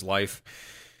on in his life.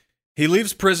 He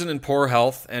leaves prison in poor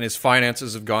health, and his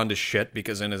finances have gone to shit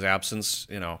because in his absence,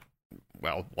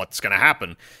 what's going to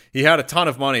happen? He had a ton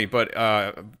of money, but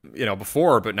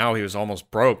before, but now he was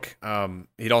almost broke.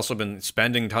 He'd also been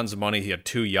spending tons of money. He had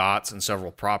 2 yachts and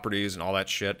several properties and all that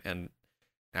shit, and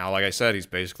now, like I said, he's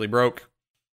basically broke.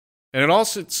 And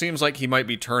it seems like he might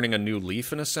be turning a new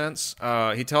leaf in a sense.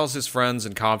 He tells his friends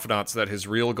and confidants that his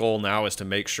real goal now is to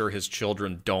make sure his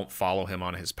children don't follow him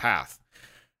on his path.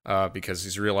 Because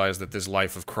he's realized that this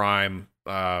life of crime,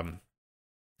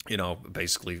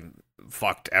 basically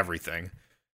fucked everything.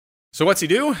 So what's he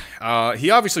do? He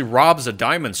obviously robs a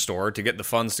diamond store to get the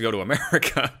funds to go to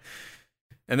America.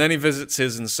 And then he visits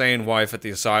his insane wife at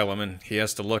the asylum, and he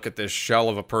has to look at this shell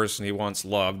of a person he once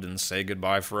loved and say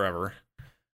goodbye forever.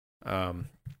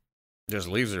 Just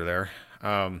leaves her there.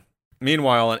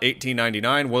 Meanwhile, in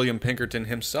 1899, William Pinkerton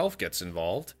himself gets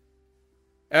involved.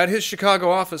 At his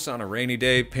Chicago office on a rainy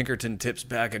day, Pinkerton tips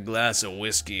back a glass of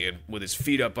whiskey and, with his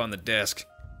feet up on the desk,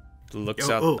 looks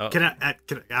out.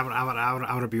 I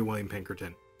want to be William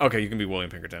Pinkerton. Okay, you can be William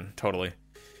Pinkerton, totally.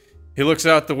 He looks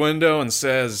out the window and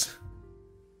says,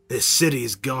 "This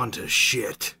city's gone to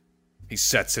shit." He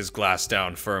sets his glass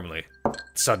down firmly.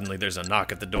 Suddenly, there's a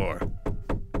knock at the door.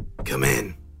 "Come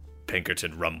in,"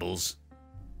 Pinkerton rumbles.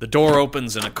 The door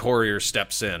opens and a courier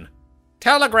steps in.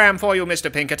 "Telegram for you,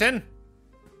 Mr. Pinkerton."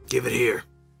 "Give it here,"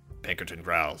 Pinkerton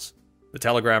growls. The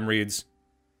telegram reads,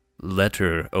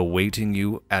 "Letter awaiting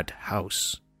you at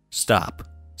house. Stop.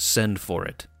 Send for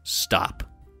it. Stop."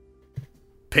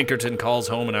 Pinkerton calls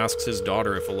home and asks his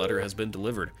daughter if a letter has been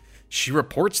delivered. She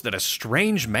reports that a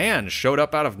strange man showed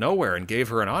up out of nowhere and gave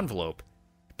her an envelope.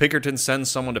 Pinkerton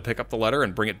sends someone to pick up the letter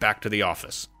and bring it back to the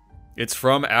office. It's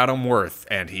from Adam Worth,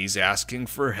 and he's asking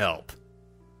for help.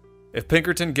 If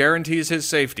Pinkerton guarantees his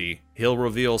safety, he'll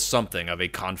reveal something of a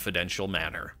confidential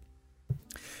manner.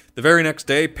 The very next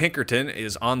day, Pinkerton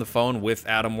is on the phone with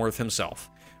Adam Worth himself.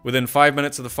 Within 5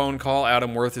 minutes of the phone call,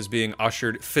 Adam Worth is being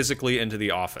ushered physically into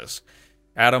the office.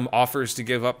 Adam offers to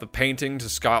give up the painting to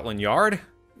Scotland Yard,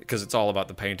 because it's all about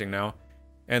the painting now,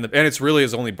 and it's really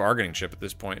his only bargaining chip at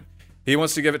this point. He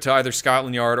wants to give it to either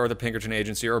Scotland Yard or the Pinkerton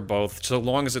Agency or both, so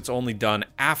long as it's only done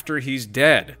after he's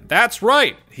dead. That's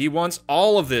right! He wants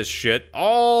all of this shit,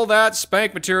 all that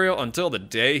spank material, until the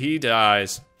day he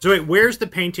dies. So wait, where's the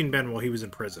painting been while he was in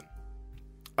prison?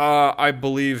 I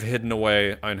believe hidden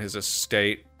away on his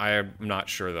estate. I am not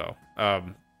sure, though.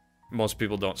 Most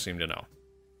people don't seem to know.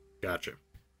 Gotcha.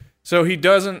 So he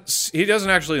doesn't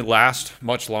actually last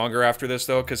much longer after this,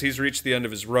 though, because he's reached the end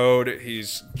of his road.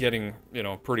 He's getting,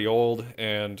 pretty old,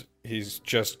 and he's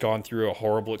just gone through a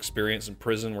horrible experience in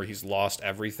prison where he's lost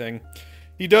everything.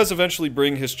 He does eventually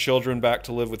bring his children back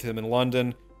to live with him in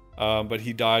London, but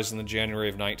he dies in the January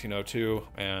of 1902,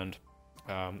 and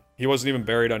he wasn't even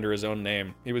buried under his own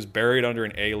name. He was buried under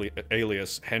an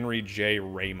alias, Henry J.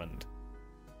 Raymond.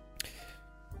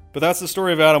 But that's the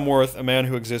story of Adam Worth, a man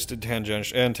who existed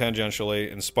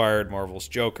tangentially inspired Marvel's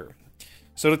Joker.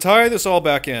 So to tie this all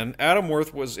back in, Adam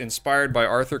Worth was inspired by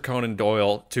Arthur Conan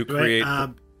Doyle to create...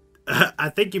 I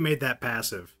think you made that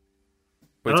passive.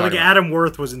 I don't think Adam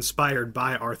Worth was inspired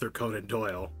by Arthur Conan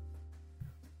Doyle.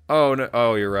 Oh, no.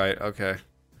 Oh, you're right. Okay.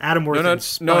 Adam Worth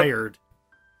inspired...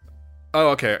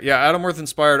 Oh, okay. Yeah, Adam Worth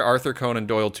inspired Arthur Conan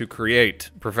Doyle to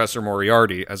create Professor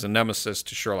Moriarty as a nemesis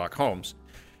to Sherlock Holmes.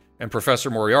 And Professor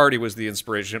Moriarty was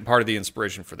part of the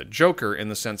inspiration for the Joker, in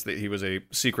the sense that he was a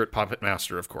secret puppet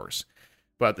master, of course.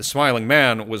 But the Smiling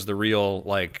Man was the real,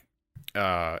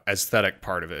 aesthetic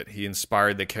part of it. He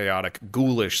inspired the chaotic,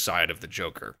 ghoulish side of the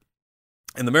Joker.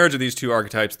 And the marriage of these two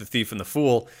archetypes, the thief and the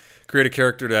fool, create a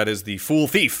character that is the fool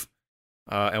thief.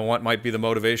 And what might be the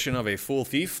motivation of a fool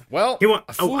thief? Well,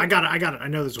 I got it. I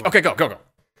know this one. Okay, go.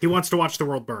 He wants to watch the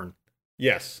world burn.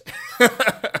 Yes.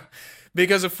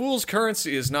 Because a fool's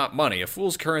currency is not money. A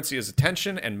fool's currency is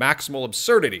attention and maximal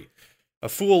absurdity. A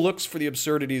fool looks for the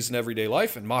absurdities in everyday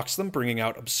life and mocks them, bringing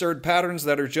out absurd patterns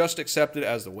that are just accepted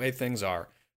as the way things are.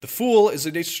 The fool is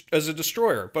a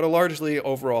destroyer, but a largely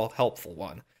overall helpful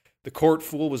one. The court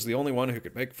fool was the only one who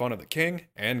could make fun of the king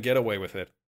and get away with it.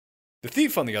 The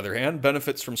thief, on the other hand,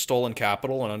 benefits from stolen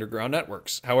capital and underground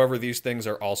networks. However, these things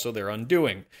are also their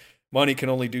undoing. Money can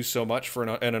only do so much,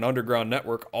 and an underground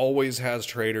network always has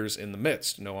traitors in the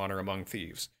midst. No honor among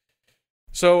thieves.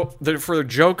 So, for the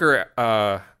Joker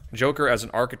as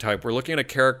an archetype, we're looking at a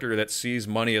character that sees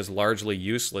money as largely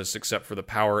useless except for the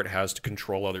power it has to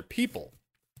control other people.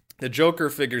 The Joker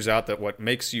figures out that what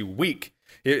makes you weak,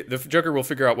 the Joker will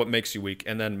figure out what makes you weak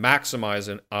and then maximize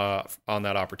on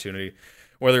that opportunity,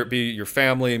 whether it be your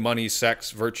family, money,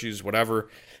 sex, virtues, whatever.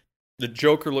 The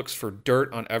Joker looks for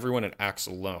dirt on everyone and acts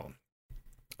alone.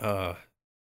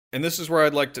 And this is where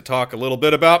I'd like to talk a little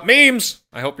bit about memes.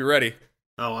 I hope you're ready.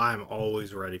 Oh, I'm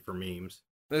always ready for memes.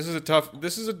 This is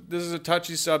a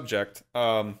touchy subject.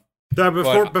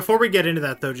 Before we get into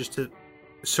that, though, just to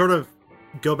sort of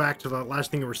go back to the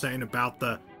last thing you were saying about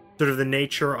the sort of the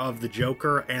nature of the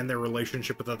Joker and their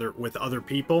relationship with other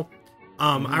people.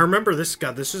 I remember this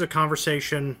is a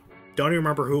conversation. Don't even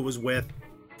remember who it was with.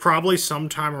 Probably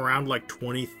sometime around like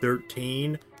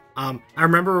 2013. I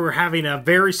remember we were having a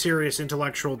very serious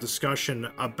intellectual discussion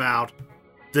about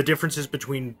the differences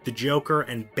between the Joker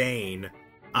and Bane.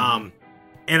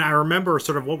 And I remember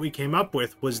sort of what we came up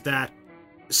with was that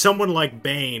someone like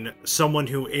Bane, someone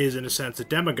who is in a sense a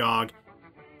demagogue,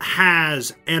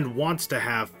 has and wants to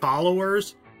have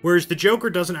followers, whereas the Joker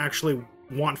doesn't actually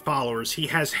want followers. He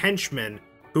has henchmen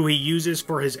who he uses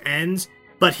for his ends,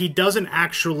 but he doesn't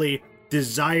actually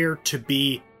desire to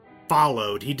be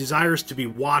followed. He desires to be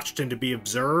watched and to be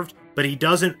observed, but he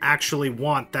doesn't actually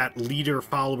want that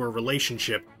leader-follower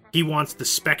relationship. He wants the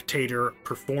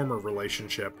spectator-performer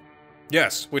relationship.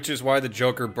 Yes, which is why the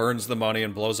Joker burns the money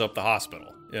and blows up the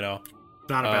hospital, Not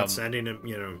about sending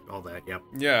him, all that, yep.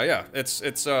 Yeah.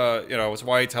 It's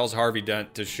why he tells Harvey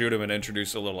Dent to shoot him and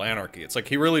introduce a little anarchy. It's like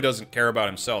he really doesn't care about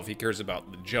himself. He cares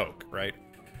about the joke, right?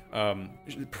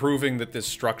 Proving that this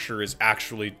structure is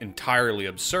actually entirely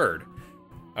absurd.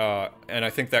 And I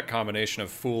think that combination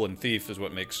of fool and thief is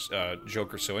what makes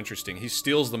Joker so interesting. He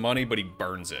steals the money, but he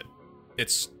burns it.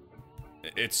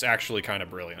 It's actually kind of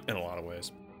brilliant in a lot of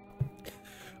ways.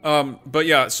 But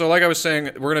yeah, so like I was saying,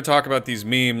 we're going to talk about these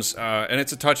memes, and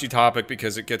it's a touchy topic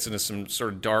because it gets into some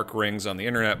sort of dark rings on the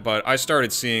internet, but I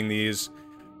started seeing these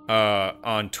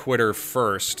on Twitter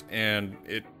first, and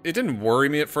it didn't worry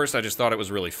me at first. I just thought it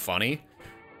was really funny,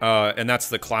 and that's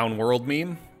the Clown World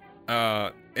meme.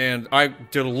 And I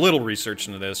did a little research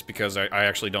into this because I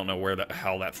actually don't know where the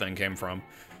hell that thing came from.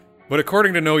 But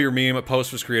according to Know Your Meme, a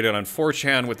post was created on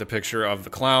 4chan with the picture of the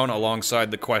clown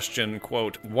alongside the question,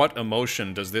 quote, "What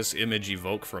emotion does this image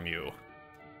evoke from you?"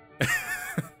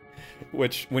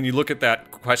 Which, when you look at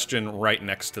that question right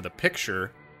next to the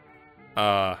picture,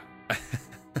 oh,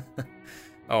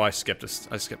 I skipped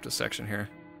a section here.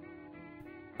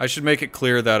 I should make it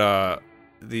clear that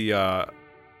the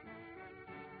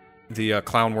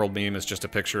Clown World meme is just a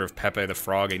picture of Pepe the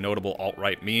Frog, a notable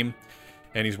alt-right meme.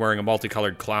 And he's wearing a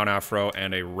multicolored clown afro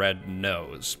and a red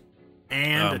nose,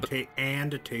 and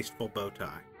a tasteful bow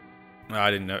tie. I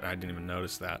didn't even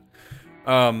notice that.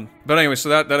 But anyway, so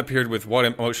that appeared with "What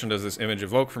emotion does this image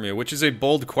evoke from you?" which is a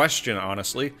bold question,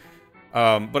 honestly.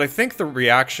 But I think the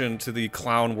reaction to the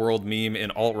Clown World meme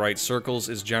in alt-right circles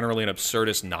is generally an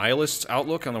absurdist nihilist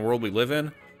outlook on the world we live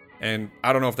in. And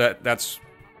I don't know if that's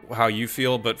how you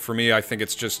feel, but for me, I think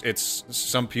it's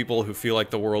some people who feel like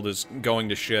the world is going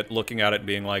to shit, looking at it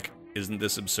being like, isn't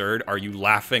this absurd? Are you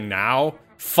laughing now?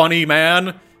 Funny,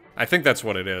 man? I think that's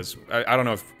what it is. I don't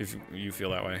know if you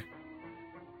feel that way.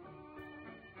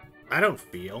 I don't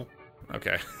feel.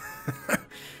 Okay.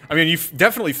 I mean, you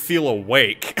definitely feel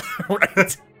awake,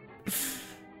 right?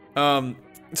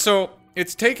 So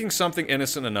it's taking something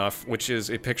innocent enough, which is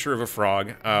a picture of a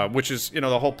frog, which is,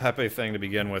 the whole Pepe thing to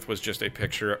begin with was just a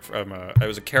picture from it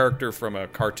was a character from a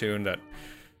cartoon that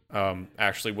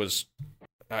actually was,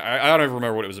 I don't even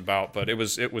remember what it was about, but it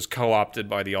was co-opted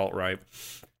by the alt-right.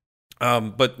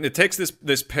 But it takes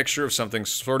this picture of something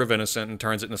sort of innocent and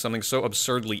turns it into something so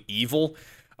absurdly evil.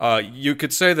 You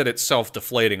could say that it's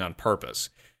self-deflating on purpose.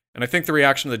 And I think the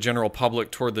reaction of the general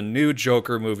public toward the new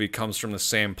Joker movie comes from the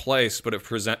same place, but it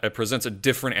presents a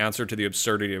different answer to the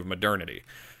absurdity of modernity.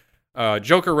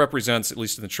 Joker represents, at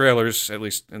least in the trailers, at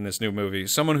least in this new movie,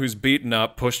 someone who's beaten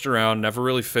up, pushed around, never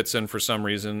really fits in for some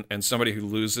reason, and somebody who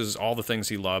loses all the things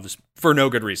he loves for no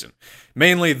good reason.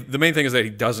 Mainly, the main thing is that he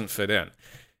doesn't fit in.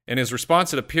 And his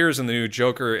response, it appears in the new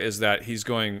Joker, is that he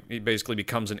basically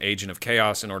becomes an agent of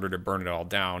chaos in order to burn it all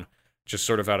down, just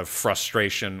sort of out of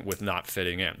frustration with not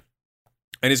fitting in.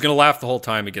 And he's going to laugh the whole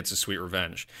time he gets his sweet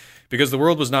revenge. Because the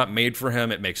world was not made for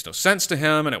him, it makes no sense to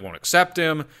him, and it won't accept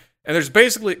him. And there's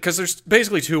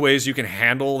basically two ways you can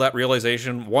handle that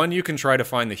realization. One, you can try to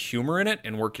find the humor in it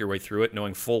and work your way through it,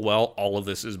 knowing full well all of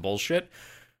this is bullshit.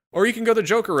 Or you can go the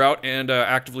Joker route and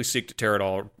actively seek to tear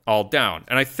it all down.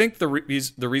 And I think the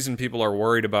reason people are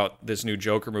worried about this new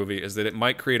Joker movie is that it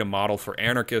might create a model for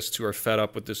anarchists who are fed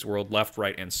up with this world left,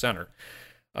 right, and center.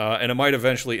 And it might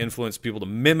eventually influence people to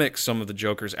mimic some of the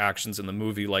Joker's actions in the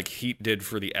movie like Heat did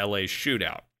for the LA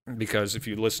shootout. Because if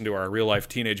you listen to our real-life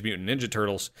Teenage Mutant Ninja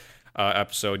Turtles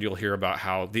episode, you'll hear about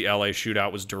how the LA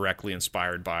shootout was directly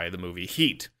inspired by the movie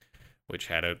Heat, which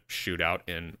had a shootout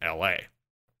in LA.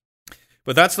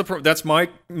 But that's my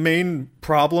main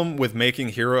problem with making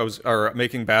heroes or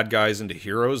making bad guys into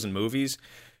heroes in movies.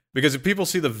 Because if people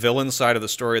see the villain side of the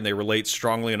story and they relate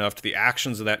strongly enough to the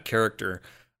actions of that character,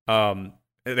 the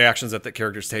actions that the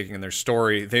character's taking in their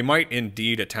story, they might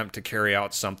indeed attempt to carry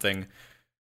out something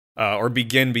or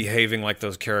begin behaving like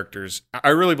those characters. I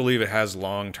really believe it has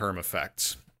long-term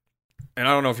effects. And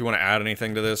I don't know if you want to add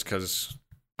anything to this, because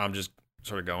I'm just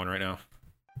sort of going right now.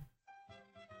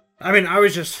 I mean, I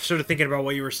was just sort of thinking about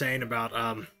what you were saying about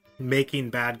making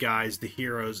bad guys the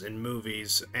heroes in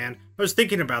movies, and I was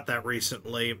thinking about that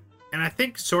recently, and I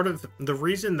think sort of the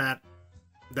reason that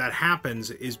happens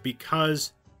is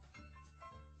because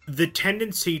the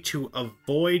tendency to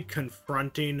avoid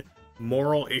confronting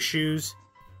moral issues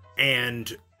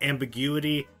and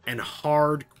ambiguity and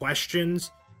hard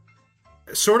questions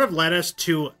sort of led us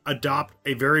to adopt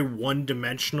a very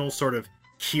one-dimensional sort of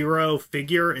hero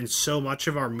figure in so much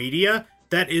of our media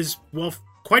that is, well,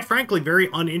 quite frankly, very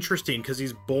uninteresting because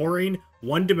he's boring,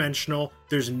 one-dimensional,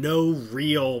 there's no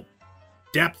real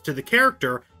depth to the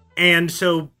character, and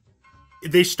so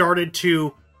they started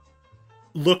to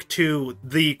look to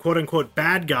the quote-unquote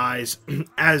bad guys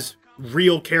as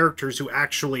real characters who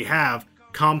actually have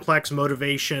complex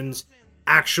motivations,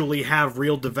 actually have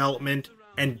real development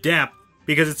and depth,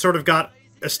 because it sort of got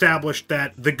established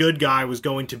that the good guy was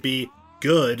going to be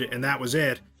good, and that was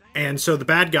it. And so the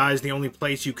bad guy is the only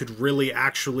place you could really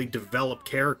actually develop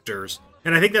characters.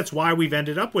 And I think that's why we've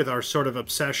ended up with our sort of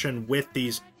obsession with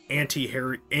these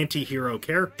anti-hero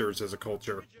characters as a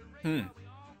culture.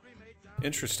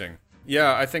 Interesting.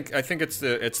 Yeah, I think it's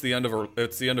the end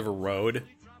of a road.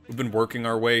 We've been working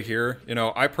our way here. You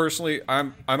know, I personally,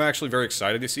 I'm actually very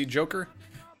excited to see Joker.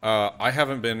 I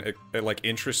haven't been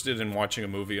interested in watching a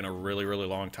movie in a really, really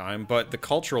long time, but the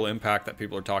cultural impact that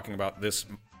people are talking about this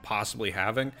possibly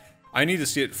having, I need to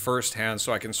see it firsthand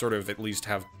so I can sort of at least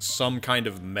have some kind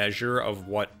of measure of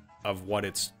what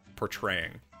it's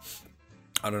portraying.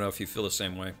 I don't know if you feel the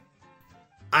same way.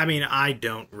 I mean, I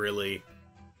don't really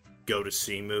go to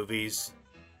see movies.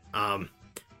 I'm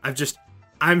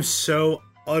so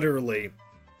utterly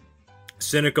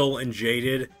cynical and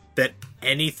jaded that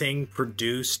anything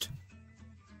produced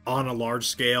on a large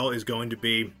scale is going to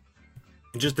be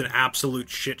just an absolute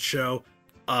shit show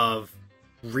of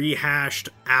rehashed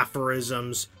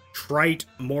aphorisms, trite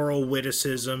moral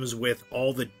witticisms with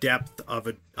all the depth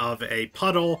of a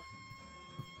puddle,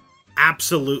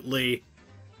 absolutely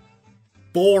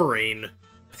boring,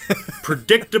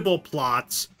 predictable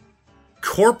plots,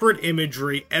 corporate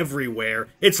imagery everywhere.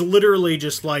 It's literally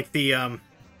just like the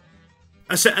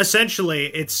essentially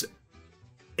it's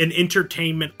an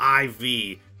entertainment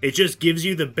IV. It just gives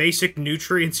you the basic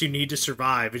nutrients you need to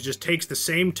survive. It just takes the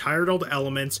same tired old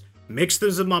elements,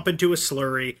 mixes them up into a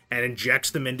slurry, and injects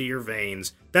them into your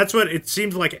veins. That's what it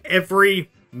seems like every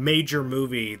major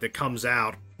movie that comes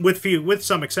out, with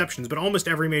some exceptions, but almost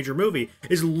every major movie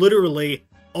is literally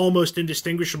almost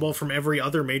indistinguishable from every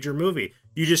other major movie.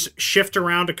 You just shift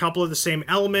around a couple of the same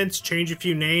elements, change a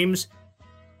few names,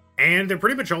 and they're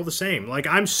pretty much all the same. Like,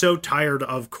 I'm so tired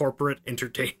of corporate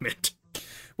entertainment.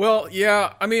 Well,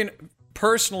 yeah, I mean,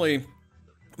 personally,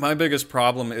 my biggest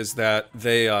problem is that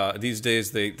they these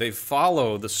days they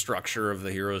follow the structure of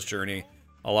the hero's journey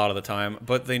a lot of the time,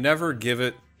 but they never give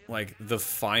it like the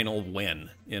final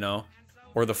win, you know,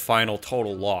 or the final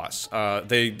total loss.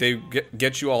 They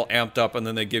get you all amped up, and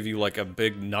then they give you like a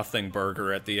big nothing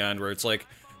burger at the end, where it's like,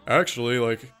 actually,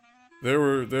 like they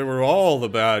were all the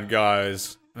bad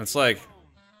guys. And it's like,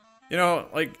 you know,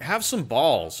 like, have some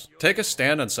balls. Take a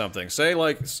stand on something. Say,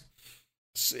 like,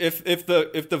 if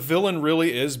the villain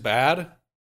really is bad,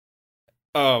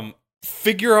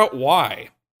 figure out why.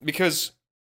 Because,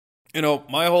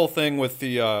 my whole thing with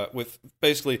the with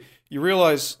basically, you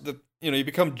realize that, you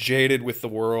become jaded with the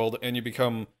world, and you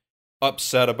become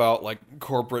upset about like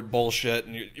corporate bullshit,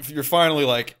 and you're finally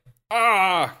like,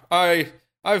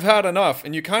 I've had enough.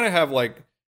 And you kind of have like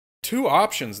two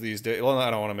options these days. Well,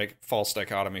 I don't want to make false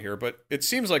dichotomy here, but it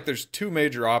seems like there's two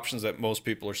major options that most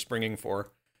people are springing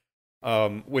for,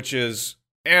 which is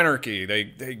anarchy.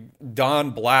 They don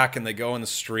black and they go in the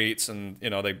streets, and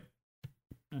they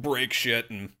break shit,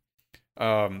 and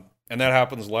that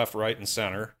happens left, right, and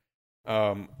center.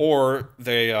 Or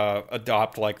they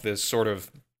adopt like this sort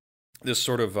of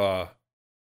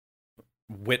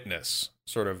witness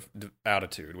sort of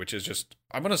attitude, which is just,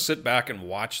 I'm gonna sit back and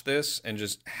watch this and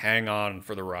just hang on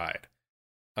for the ride.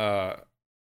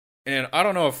 And I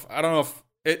don't know if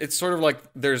it's sort of like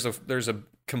there's a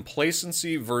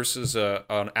complacency versus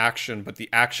an action, but the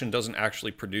action doesn't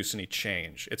actually produce any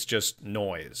change. It's just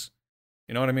noise.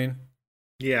 You know what I mean?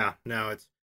 Yeah, no,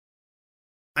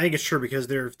 I think it's true, because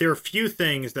there are few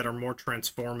things that are more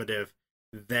transformative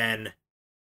than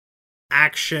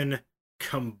action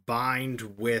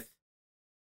combined with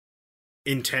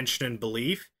intention and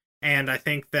belief. And I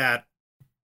think that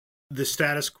the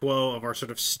status quo of our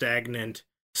sort of stagnant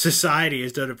society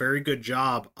has done a very good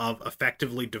job of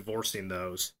effectively divorcing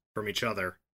those from each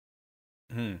other.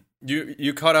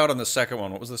 You cut out on the second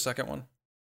one. What was the second one?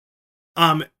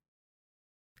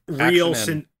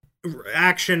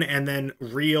 Action and then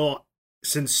real,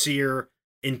 sincere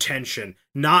intention.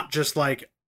 Not just like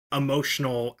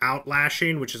emotional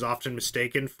outlashing, which is often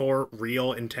mistaken for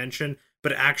real intention,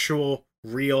 but actual,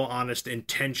 real, honest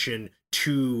intention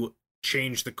to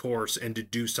change the course and to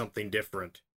do something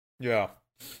different. Yeah,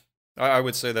 I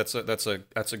would say that's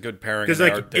a good pairing. Because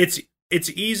like it's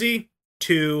easy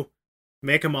to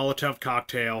make a Molotov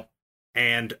cocktail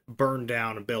and burn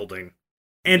down a building,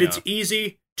 and it's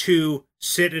easy to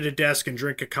sit at a desk and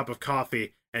drink a cup of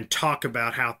coffee and talk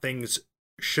about how things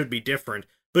should be different.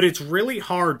 But it's really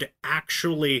hard to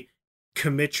actually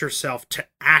commit yourself to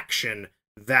action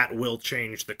that will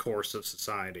change the course of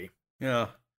society. Yeah,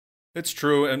 it's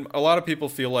true. And a lot of people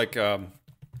feel like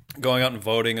going out and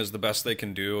voting is the best they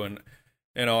can do. And,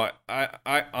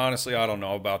 I honestly, I don't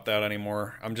know about that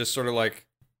anymore. I'm just sort of like,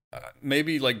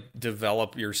 maybe like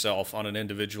develop yourself on an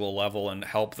individual level and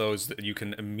help those that you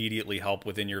can immediately help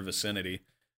within your vicinity.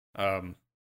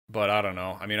 But I don't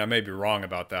know. I mean, I may be wrong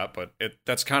about that, but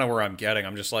that's kind of where I'm getting.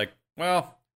 I'm just like,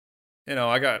 well, we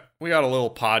got a little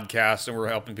podcast, and we're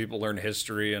helping people learn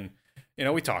history, and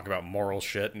we talk about moral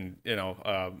shit, and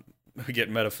we get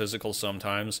metaphysical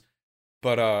sometimes.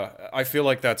 But I feel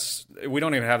like we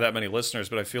don't even have that many listeners,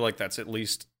 but I feel like it's at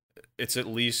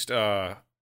least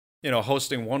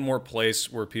hosting one more place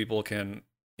where people can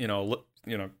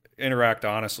interact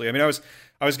honestly. I mean,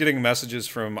 I was getting messages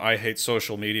from I Hate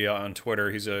Social Media on Twitter.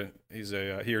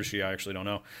 He or she, I actually don't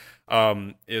know,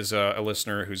 is a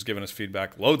listener who's given us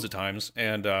feedback loads of times,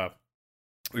 and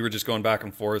we were just going back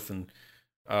and forth. And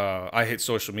I Hate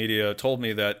Social Media told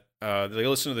me that they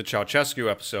listened to the Ceausescu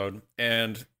episode,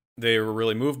 and they were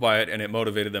really moved by it, and it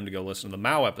motivated them to go listen to the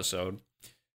Mao episode.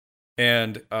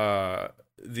 And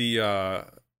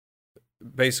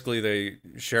basically, they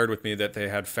shared with me that they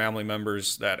had family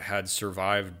members that had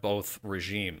survived both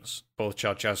regimes, both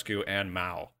Ceausescu and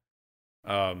Mao,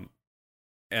 and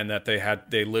that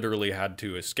they literally had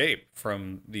to escape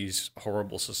from these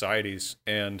horrible societies.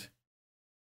 And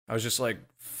I was just like,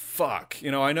 "Fuck!"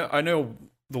 I know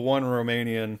the one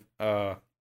Romanian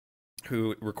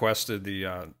who requested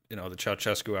the the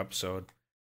Ceausescu episode.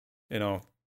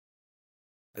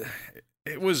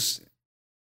 It was.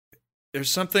 There's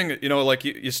something, like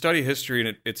you study history,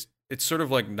 and it's sort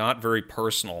of like not very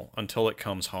personal until it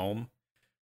comes home,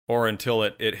 or until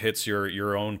it hits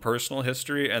your own personal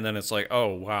history, and then it's like, oh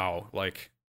wow,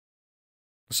 like,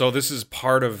 so this is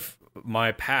part of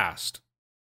my past,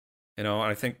 and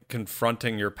I think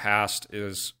confronting your past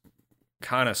is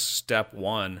kind of step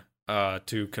one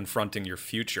to confronting your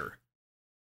future.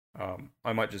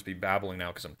 I might just be babbling now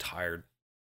because I'm tired.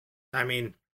 I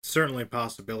mean, certainly a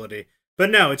possibility. But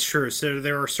no, it's true. So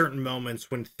there are certain moments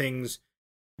when things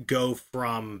go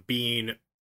from being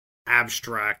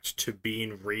abstract to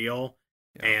being real,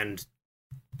 and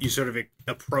you sort of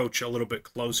approach a little bit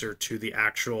closer to the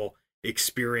actual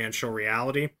experiential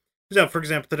reality. So, for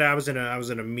example, today I was in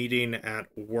a meeting at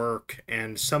work,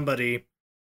 and somebody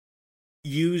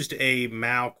used a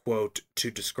Mao quote to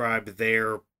describe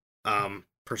their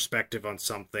perspective on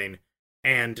something,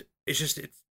 and it's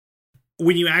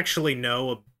when you actually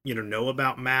know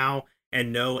about Mao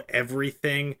and know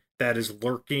everything that is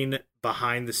lurking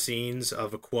behind the scenes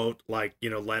of a quote like,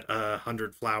 let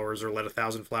 100 flowers or let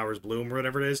 1,000 flowers bloom or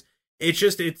whatever it is.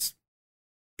 It's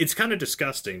kind of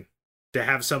disgusting to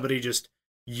have somebody just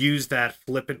use that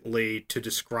flippantly to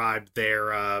describe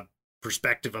their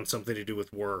perspective on something to do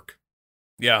with work.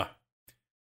 Yeah.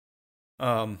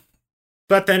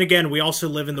 But then again, we also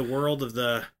live in the world of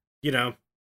the,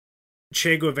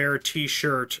 Che Guevara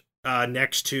t-shirt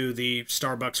next to the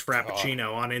Starbucks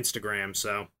Frappuccino on Instagram,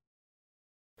 so.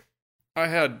 I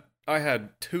had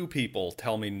two people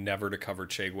tell me never to cover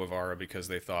Che Guevara because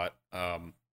they thought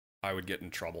I would get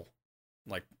in trouble.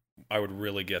 Like, I would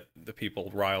really get the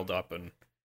people riled up, and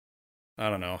I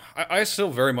don't know. I still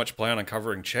very much plan on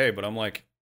covering Che, but I'm like,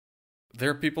 there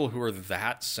are people who are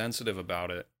that sensitive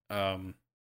about it, who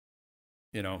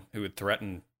would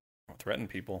threaten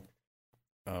people.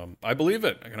 I believe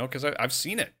it, because I've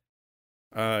seen it.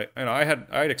 And I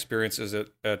had experiences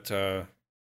at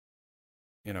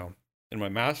in my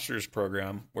master's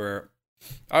program where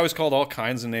I was called all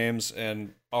kinds of names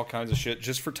and all kinds of shit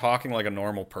just for talking like a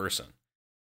normal person.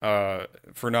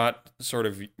 For not sort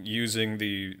of using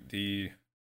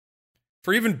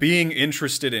for even being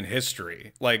interested in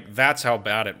history. Like, that's how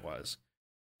bad it was.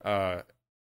 I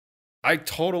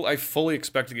fully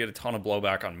expect to get a ton of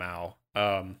blowback on Mao.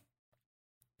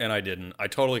 And I didn't. I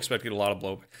totally expected a lot of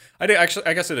blowback.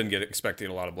 I guess I didn't expect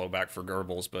a lot of blowback for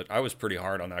Goebbels, but I was pretty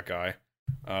hard on that guy.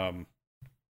 And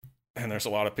there's a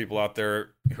lot of people out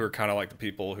there who are kind of like the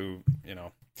people who,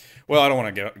 well, I don't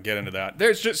want to get into that.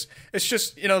 It's just,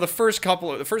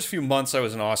 the first few months I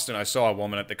was in Austin, I saw a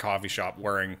woman at the coffee shop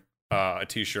wearing a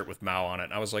t-shirt with Mao on it.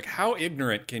 And I was like, how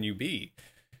ignorant can you be?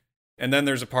 And then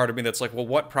there's a part of me that's like, well,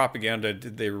 what propaganda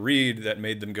did they read that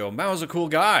made them go, Mao's a cool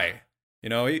guy?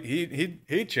 He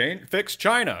fixed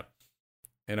China.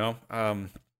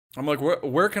 I'm like,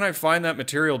 where can I find that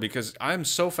material? Because I'm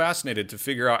so fascinated to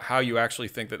figure out how you actually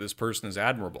think that this person is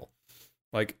admirable.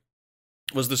 Like,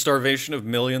 was the starvation of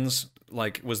millions,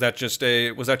 like, was that just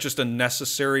a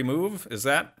necessary move? Is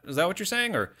that what you're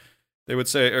saying? Or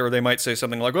they might say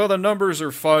something like, well, the numbers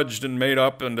are fudged and made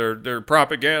up and they're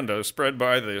propaganda spread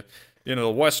by the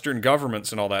Western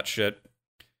governments and all that shit.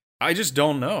 I just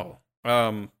don't know.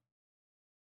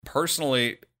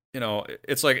 Personally,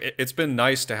 it's like, it's been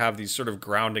nice to have these sort of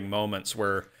grounding moments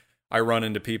where I run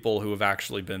into people who have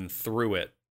actually been through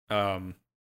it.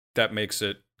 That makes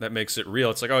it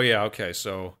real. It's like, oh yeah, okay,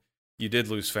 so you did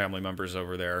lose family members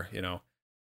over there,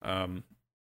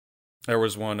 There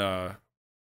was one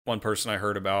person I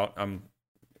heard about, I'm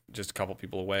just a couple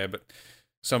people away, but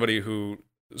somebody who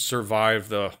survived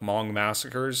the Hmong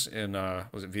massacres in,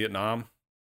 was it Vietnam?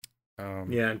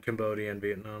 In Cambodia and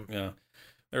Vietnam. Yeah.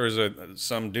 There was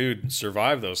some dude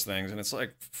survived those things, and it's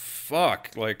like,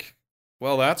 fuck, like,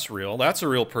 well, that's real. That's a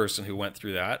real person who went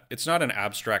through that. It's not an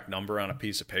abstract number on a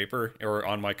piece of paper or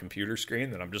on my computer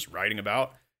screen that I'm just writing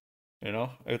about.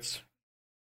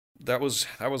 That was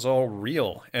all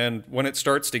real. And when it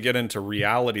starts to get into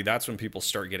reality, that's when people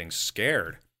start getting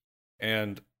scared.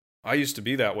 And I used to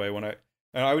be that way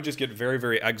and I would just get very,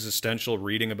 very existential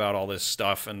reading about all this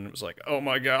stuff, and it was like, oh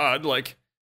my God, like,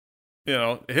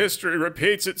 history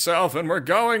repeats itself and we're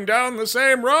going down the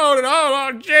same road and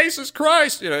oh Jesus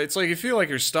Christ. It's like you feel like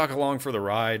you're stuck along for the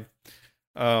ride.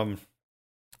 And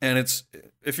it's,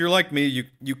 if you're like me,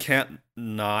 you can't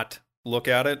not look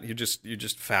at it. You're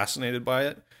just fascinated by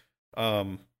it.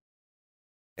 And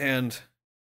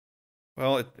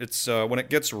well, it's when it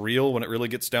gets real, when it really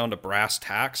gets down to brass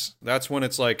tacks, that's when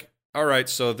it's like, all right,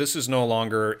 so this is no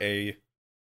longer a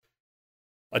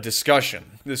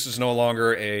discussion. This is no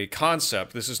longer a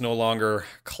concept. This is no longer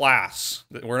class.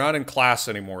 We're not in class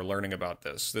anymore learning about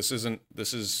this. This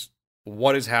is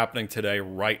what is happening today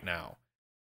right now.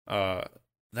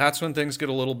 That's when things get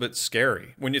a little bit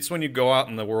scary. When you go out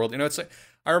in the world, it's like,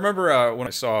 I remember when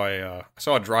I saw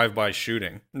a drive-by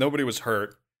shooting. Nobody was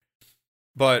hurt,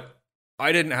 but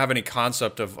I didn't have any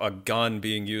concept of a gun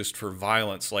being used for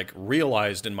violence, like,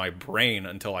 realized in my brain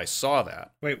until I saw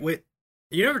that. Wait.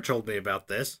 You never told me about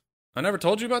this. I never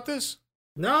told you about this?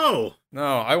 No.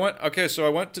 No, I went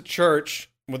to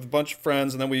church with a bunch of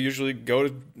friends, and then we usually go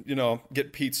to,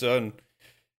 get pizza and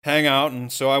hang out, and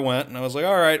so I went, and I was like,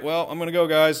 all right, well, I'm gonna go,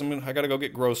 guys. I gotta go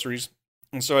get groceries.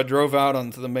 And so I drove out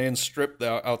onto the main strip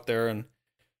out there, and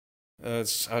I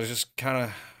was just kind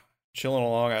of chilling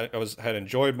along. I had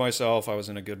enjoyed myself. I was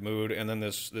in a good mood, and then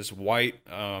this white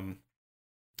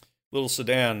little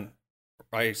sedan,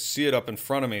 I see it up in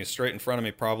front of me, straight in front of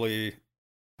me, probably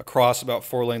across about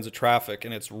 4 lanes of traffic,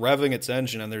 and it's revving its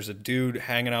engine, and there's a dude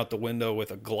hanging out the window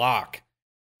with a Glock,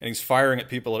 and he's firing at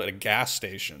people at a gas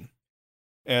station.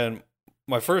 And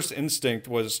my first instinct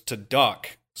was to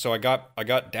duck. So I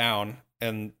got down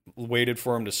and waited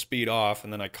for him to speed off,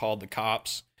 and then I called the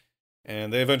cops,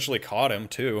 and they eventually caught him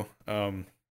too. But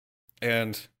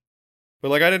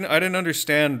like I didn't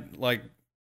understand like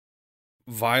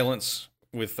violence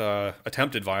with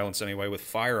attempted violence anyway with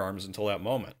firearms until that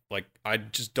moment. Like I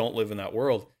just don't live in that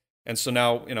world. And so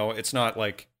now, it's not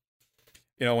like,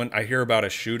 when I hear about a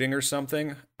shooting or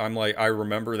something, I'm like, I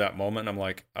remember that moment. And I'm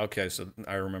like, okay, so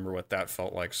I remember what that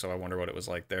felt like. So I wonder what it was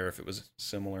like there, if it was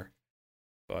similar.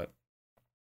 But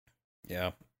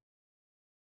yeah,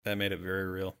 that made it very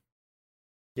real.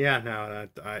 Yeah, no,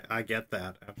 I get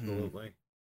that. Absolutely.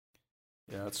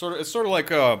 Yeah, it's sort of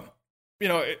like,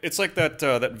 it's like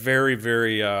that very,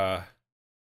 very, like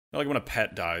when a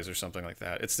pet dies or something like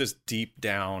that. It's this deep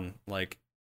down, like,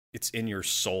 it's in your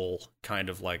soul, kind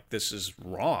of like, this is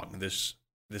wrong. This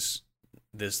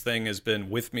thing has been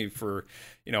with me for,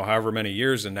 however many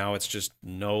years, and now it's just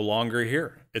no longer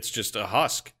here. It's just a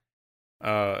husk.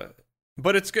 But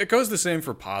it goes the same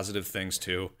for positive things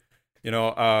too.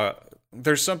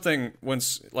 There's something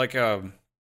once, like a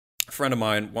friend of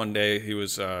mine, one day he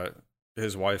was,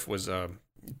 his wife was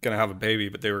gonna have a baby,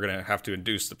 but they were gonna have to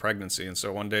induce the pregnancy, and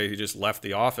so one day he just left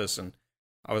the office, and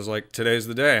I was like, "Today's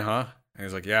the day, huh?" And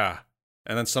he's like, "Yeah."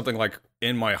 And then something like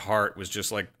in my heart was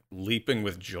just like leaping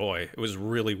with joy. It was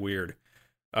really weird.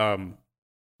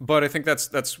 But I think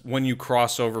that's when you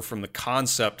cross over from the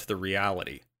concept to the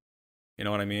reality. You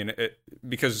know what I mean?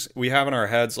 Because we have in our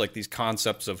heads like these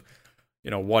concepts of,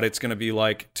 what it's going to be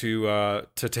like to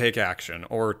take action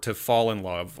or to fall in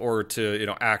love or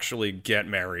to, actually get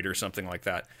married or something like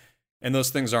that. And those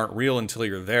things aren't real until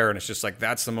you're there. And it's just like,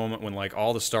 that's the moment when like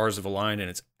all the stars have aligned and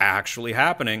it's actually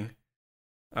happening.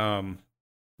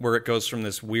 Where it goes from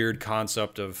this weird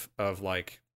concept of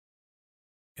like,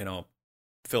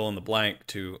 fill in the blank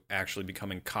to actually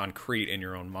becoming concrete in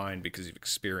your own mind because you've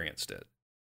experienced it.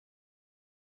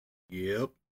 Yep.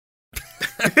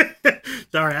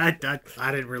 Sorry, I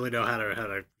didn't really know how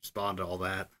to respond to all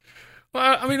that.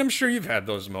 Well, I mean, I'm sure you've had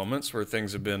those moments where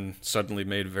things have been suddenly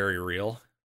made very real.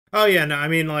 Oh yeah, no, I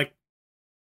mean, like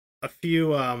a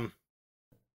few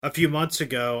months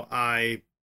ago, I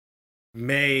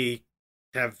may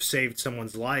have saved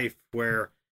someone's life where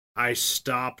I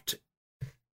stopped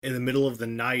in the middle of the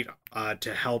night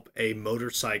to help a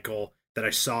motorcycle that I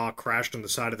saw crashed on the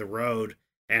side of the road,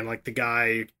 and like the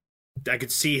guy, I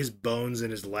could see his bones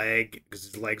in his leg because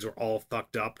his legs were all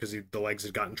fucked up because the legs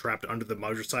had gotten trapped under the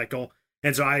motorcycle.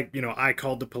 And so I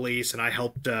called the police and I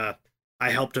helped a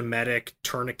medic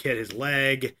tourniquet his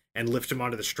leg and lift him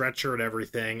onto the stretcher and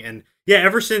everything. And yeah,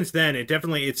 ever since then,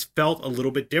 it's felt a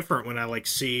little bit different when I like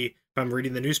see, if I'm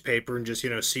reading the newspaper and just,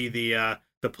 see the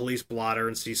police blotter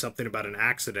and see something about an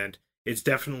accident. It's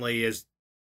definitely has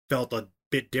felt a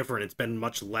bit different. It's been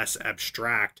much less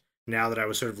abstract now that I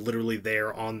was sort of literally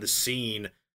there on the scene,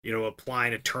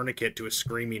 applying a tourniquet to a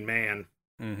screaming man.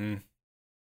 Mm-hmm.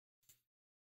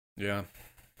 Yeah.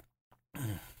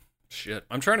 Shit.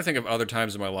 I'm trying to think of other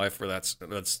times in my life where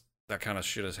that kind of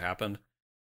shit has happened.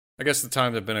 I guess the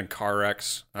times I've been in car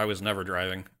wrecks. I was never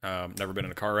driving. Never been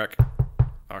in a car wreck.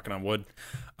 Knocking on wood.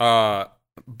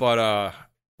 But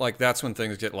like that's when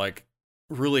things get like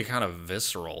really kind of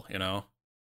visceral,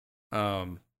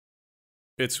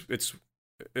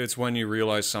 It's when you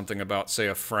realize something about, say,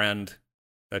 a friend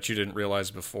that you didn't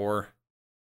realize before.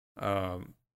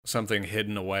 Something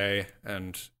hidden away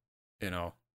and,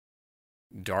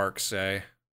 dark, say.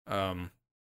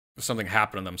 Something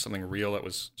happened to them, something real that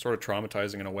was sort of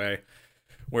traumatizing in a way.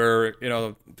 Where,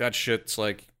 that shit's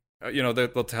like,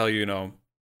 they'll tell you,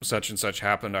 such and such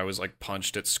happened. I was like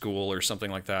punched at school or something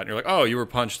like that. And you're like, oh, you were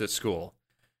punched at school.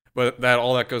 But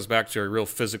all that goes back to a real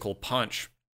physical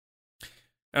punch.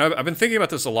 And I've been thinking about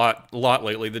this a lot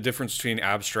lately, the difference between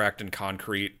abstract and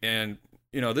concrete. And,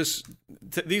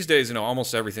 these days,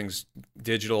 almost everything's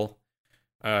digital.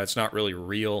 It's not really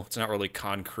real. It's not really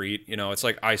concrete. It's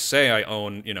like I say I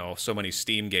own, so many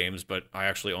Steam games, but I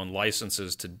actually own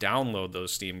licenses to download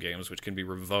those Steam games, which can be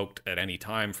revoked at any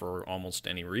time for almost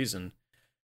any reason.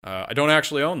 I don't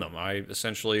actually own them. I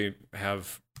essentially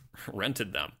have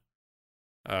rented them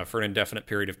for an indefinite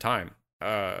period of time.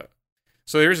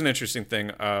 So here's an interesting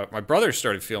thing. My brother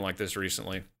started feeling like this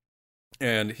recently,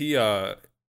 and he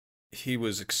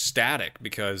was ecstatic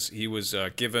because he was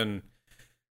given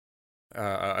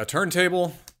a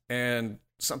turntable and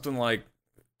something like,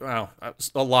 a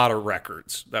lot of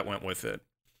records that went with it.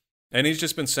 And he's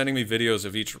just been sending me videos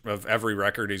of every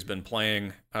record he's been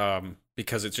playing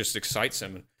because it just excites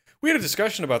him. We had a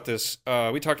discussion about this.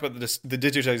 We talked about the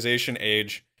digitization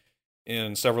age.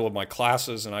 in several of my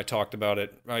classes, and I talked about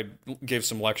it. I gave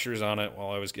some lectures on it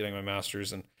while I was getting my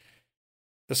master's, and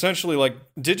essentially, like,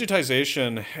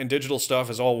 digitization and digital stuff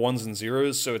is all ones and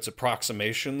zeros, so it's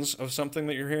approximations of something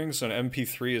that you're hearing. So an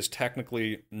MP3 is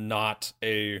technically not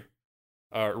a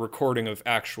recording of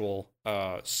actual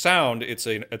sound. It's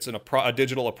a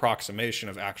digital approximation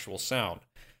of actual sound.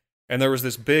 And there was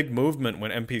this big movement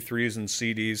when MP3s and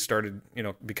CDs started,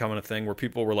 becoming a thing, where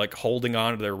people were like holding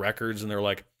on to their records, and they're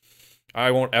like,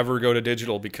 I won't ever go to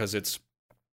digital because it's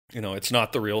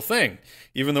not the real thing.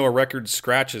 Even though a record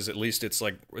scratches, at least it's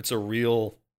a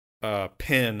real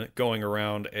pin going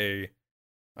around a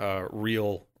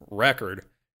real record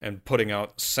and putting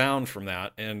out sound from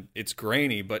that. And it's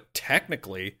grainy, but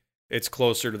technically it's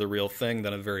closer to the real thing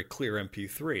than a very clear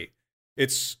MP3.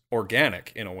 It's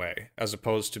organic in a way, as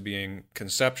opposed to being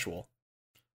conceptual.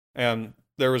 And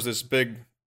there was this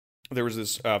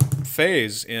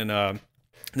phase in the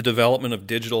development of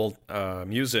digital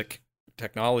music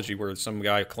technology, where some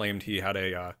guy claimed he had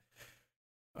a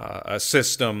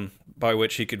system by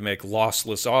which he could make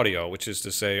lossless audio, which is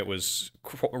to say it was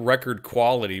record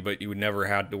quality, but you never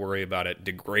had to worry about it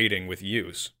degrading with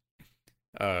use.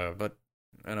 But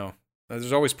I know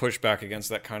there's always pushback against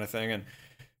that kind of thing, and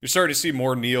you're starting to see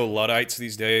more neo-Luddites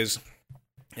these days.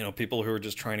 People who are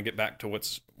just trying to get back to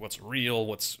what's real,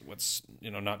 what's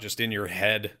not just in your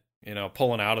head.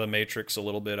 Pulling out of the matrix a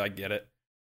little bit. I get it.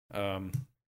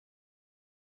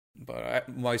 But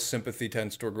my sympathy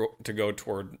tends to go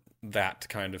toward that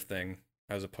kind of thing,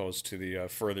 as opposed to the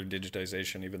further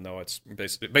digitization, even though it's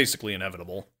basically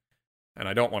inevitable. And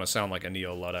I don't want to sound like a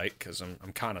neo-Luddite, because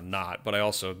I'm kind of not, but I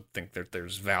also think that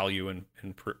there's value in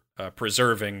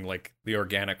preserving, like, the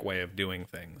organic way of doing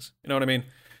things. You know what I mean?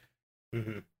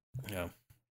 Mm-hmm. Yeah.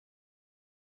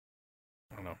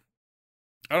 I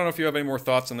don't know if you have any more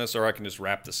thoughts on this, or I can just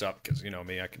wrap this up, because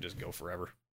me, I can just go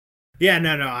forever. Yeah,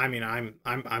 no. I mean,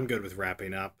 I'm good with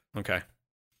wrapping up. Okay.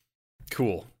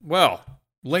 Cool. Well,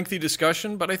 lengthy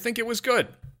discussion, but I think it was good.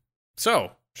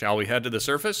 So, shall we head to the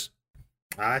surface?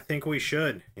 I think we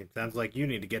should. It sounds like you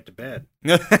need to get to bed.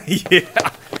 Yeah.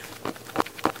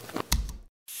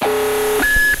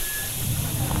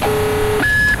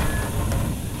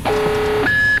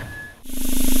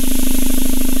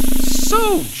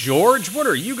 So, George, what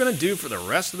are you going to do for the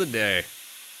rest of the day?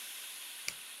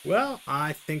 Well,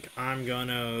 I think I'm going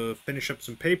to finish up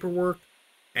some paperwork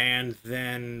and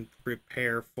then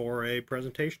prepare for a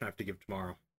presentation I have to give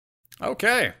tomorrow.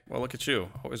 Okay. Well, look at you.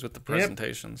 Always with the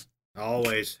presentations. Yep.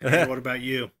 Always. And what about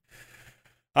you?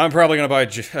 I'm probably going to buy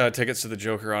tickets to the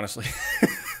Joker, honestly.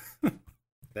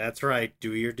 That's right.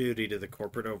 Do your duty to the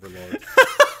corporate overlord.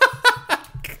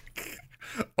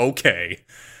 Okay.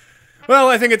 Well,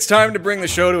 I think it's time to bring the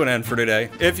show to an end for today.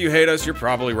 If you hate us, you're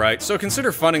probably right. So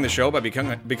consider funding the show by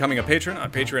becoming a patron on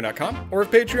patreon.com. Or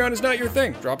if Patreon is not your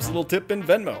thing, drop us a little tip in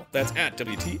Venmo. That's at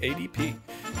WTADP.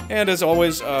 And as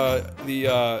always,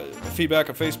 the feedback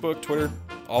on Facebook, Twitter,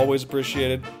 always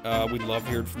appreciated. We'd love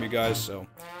hearing from you guys, so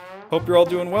hope you're all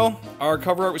doing well. Our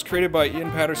cover art was created by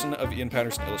Ian Patterson of Ian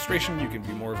Patterson Illustration. You can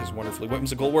view more of his wonderfully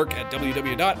whimsical work at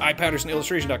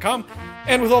www.ipattersonillustration.com.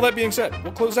 And with all that being said,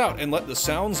 we'll close out and let the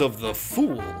sounds of the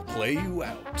Fool play you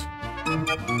out.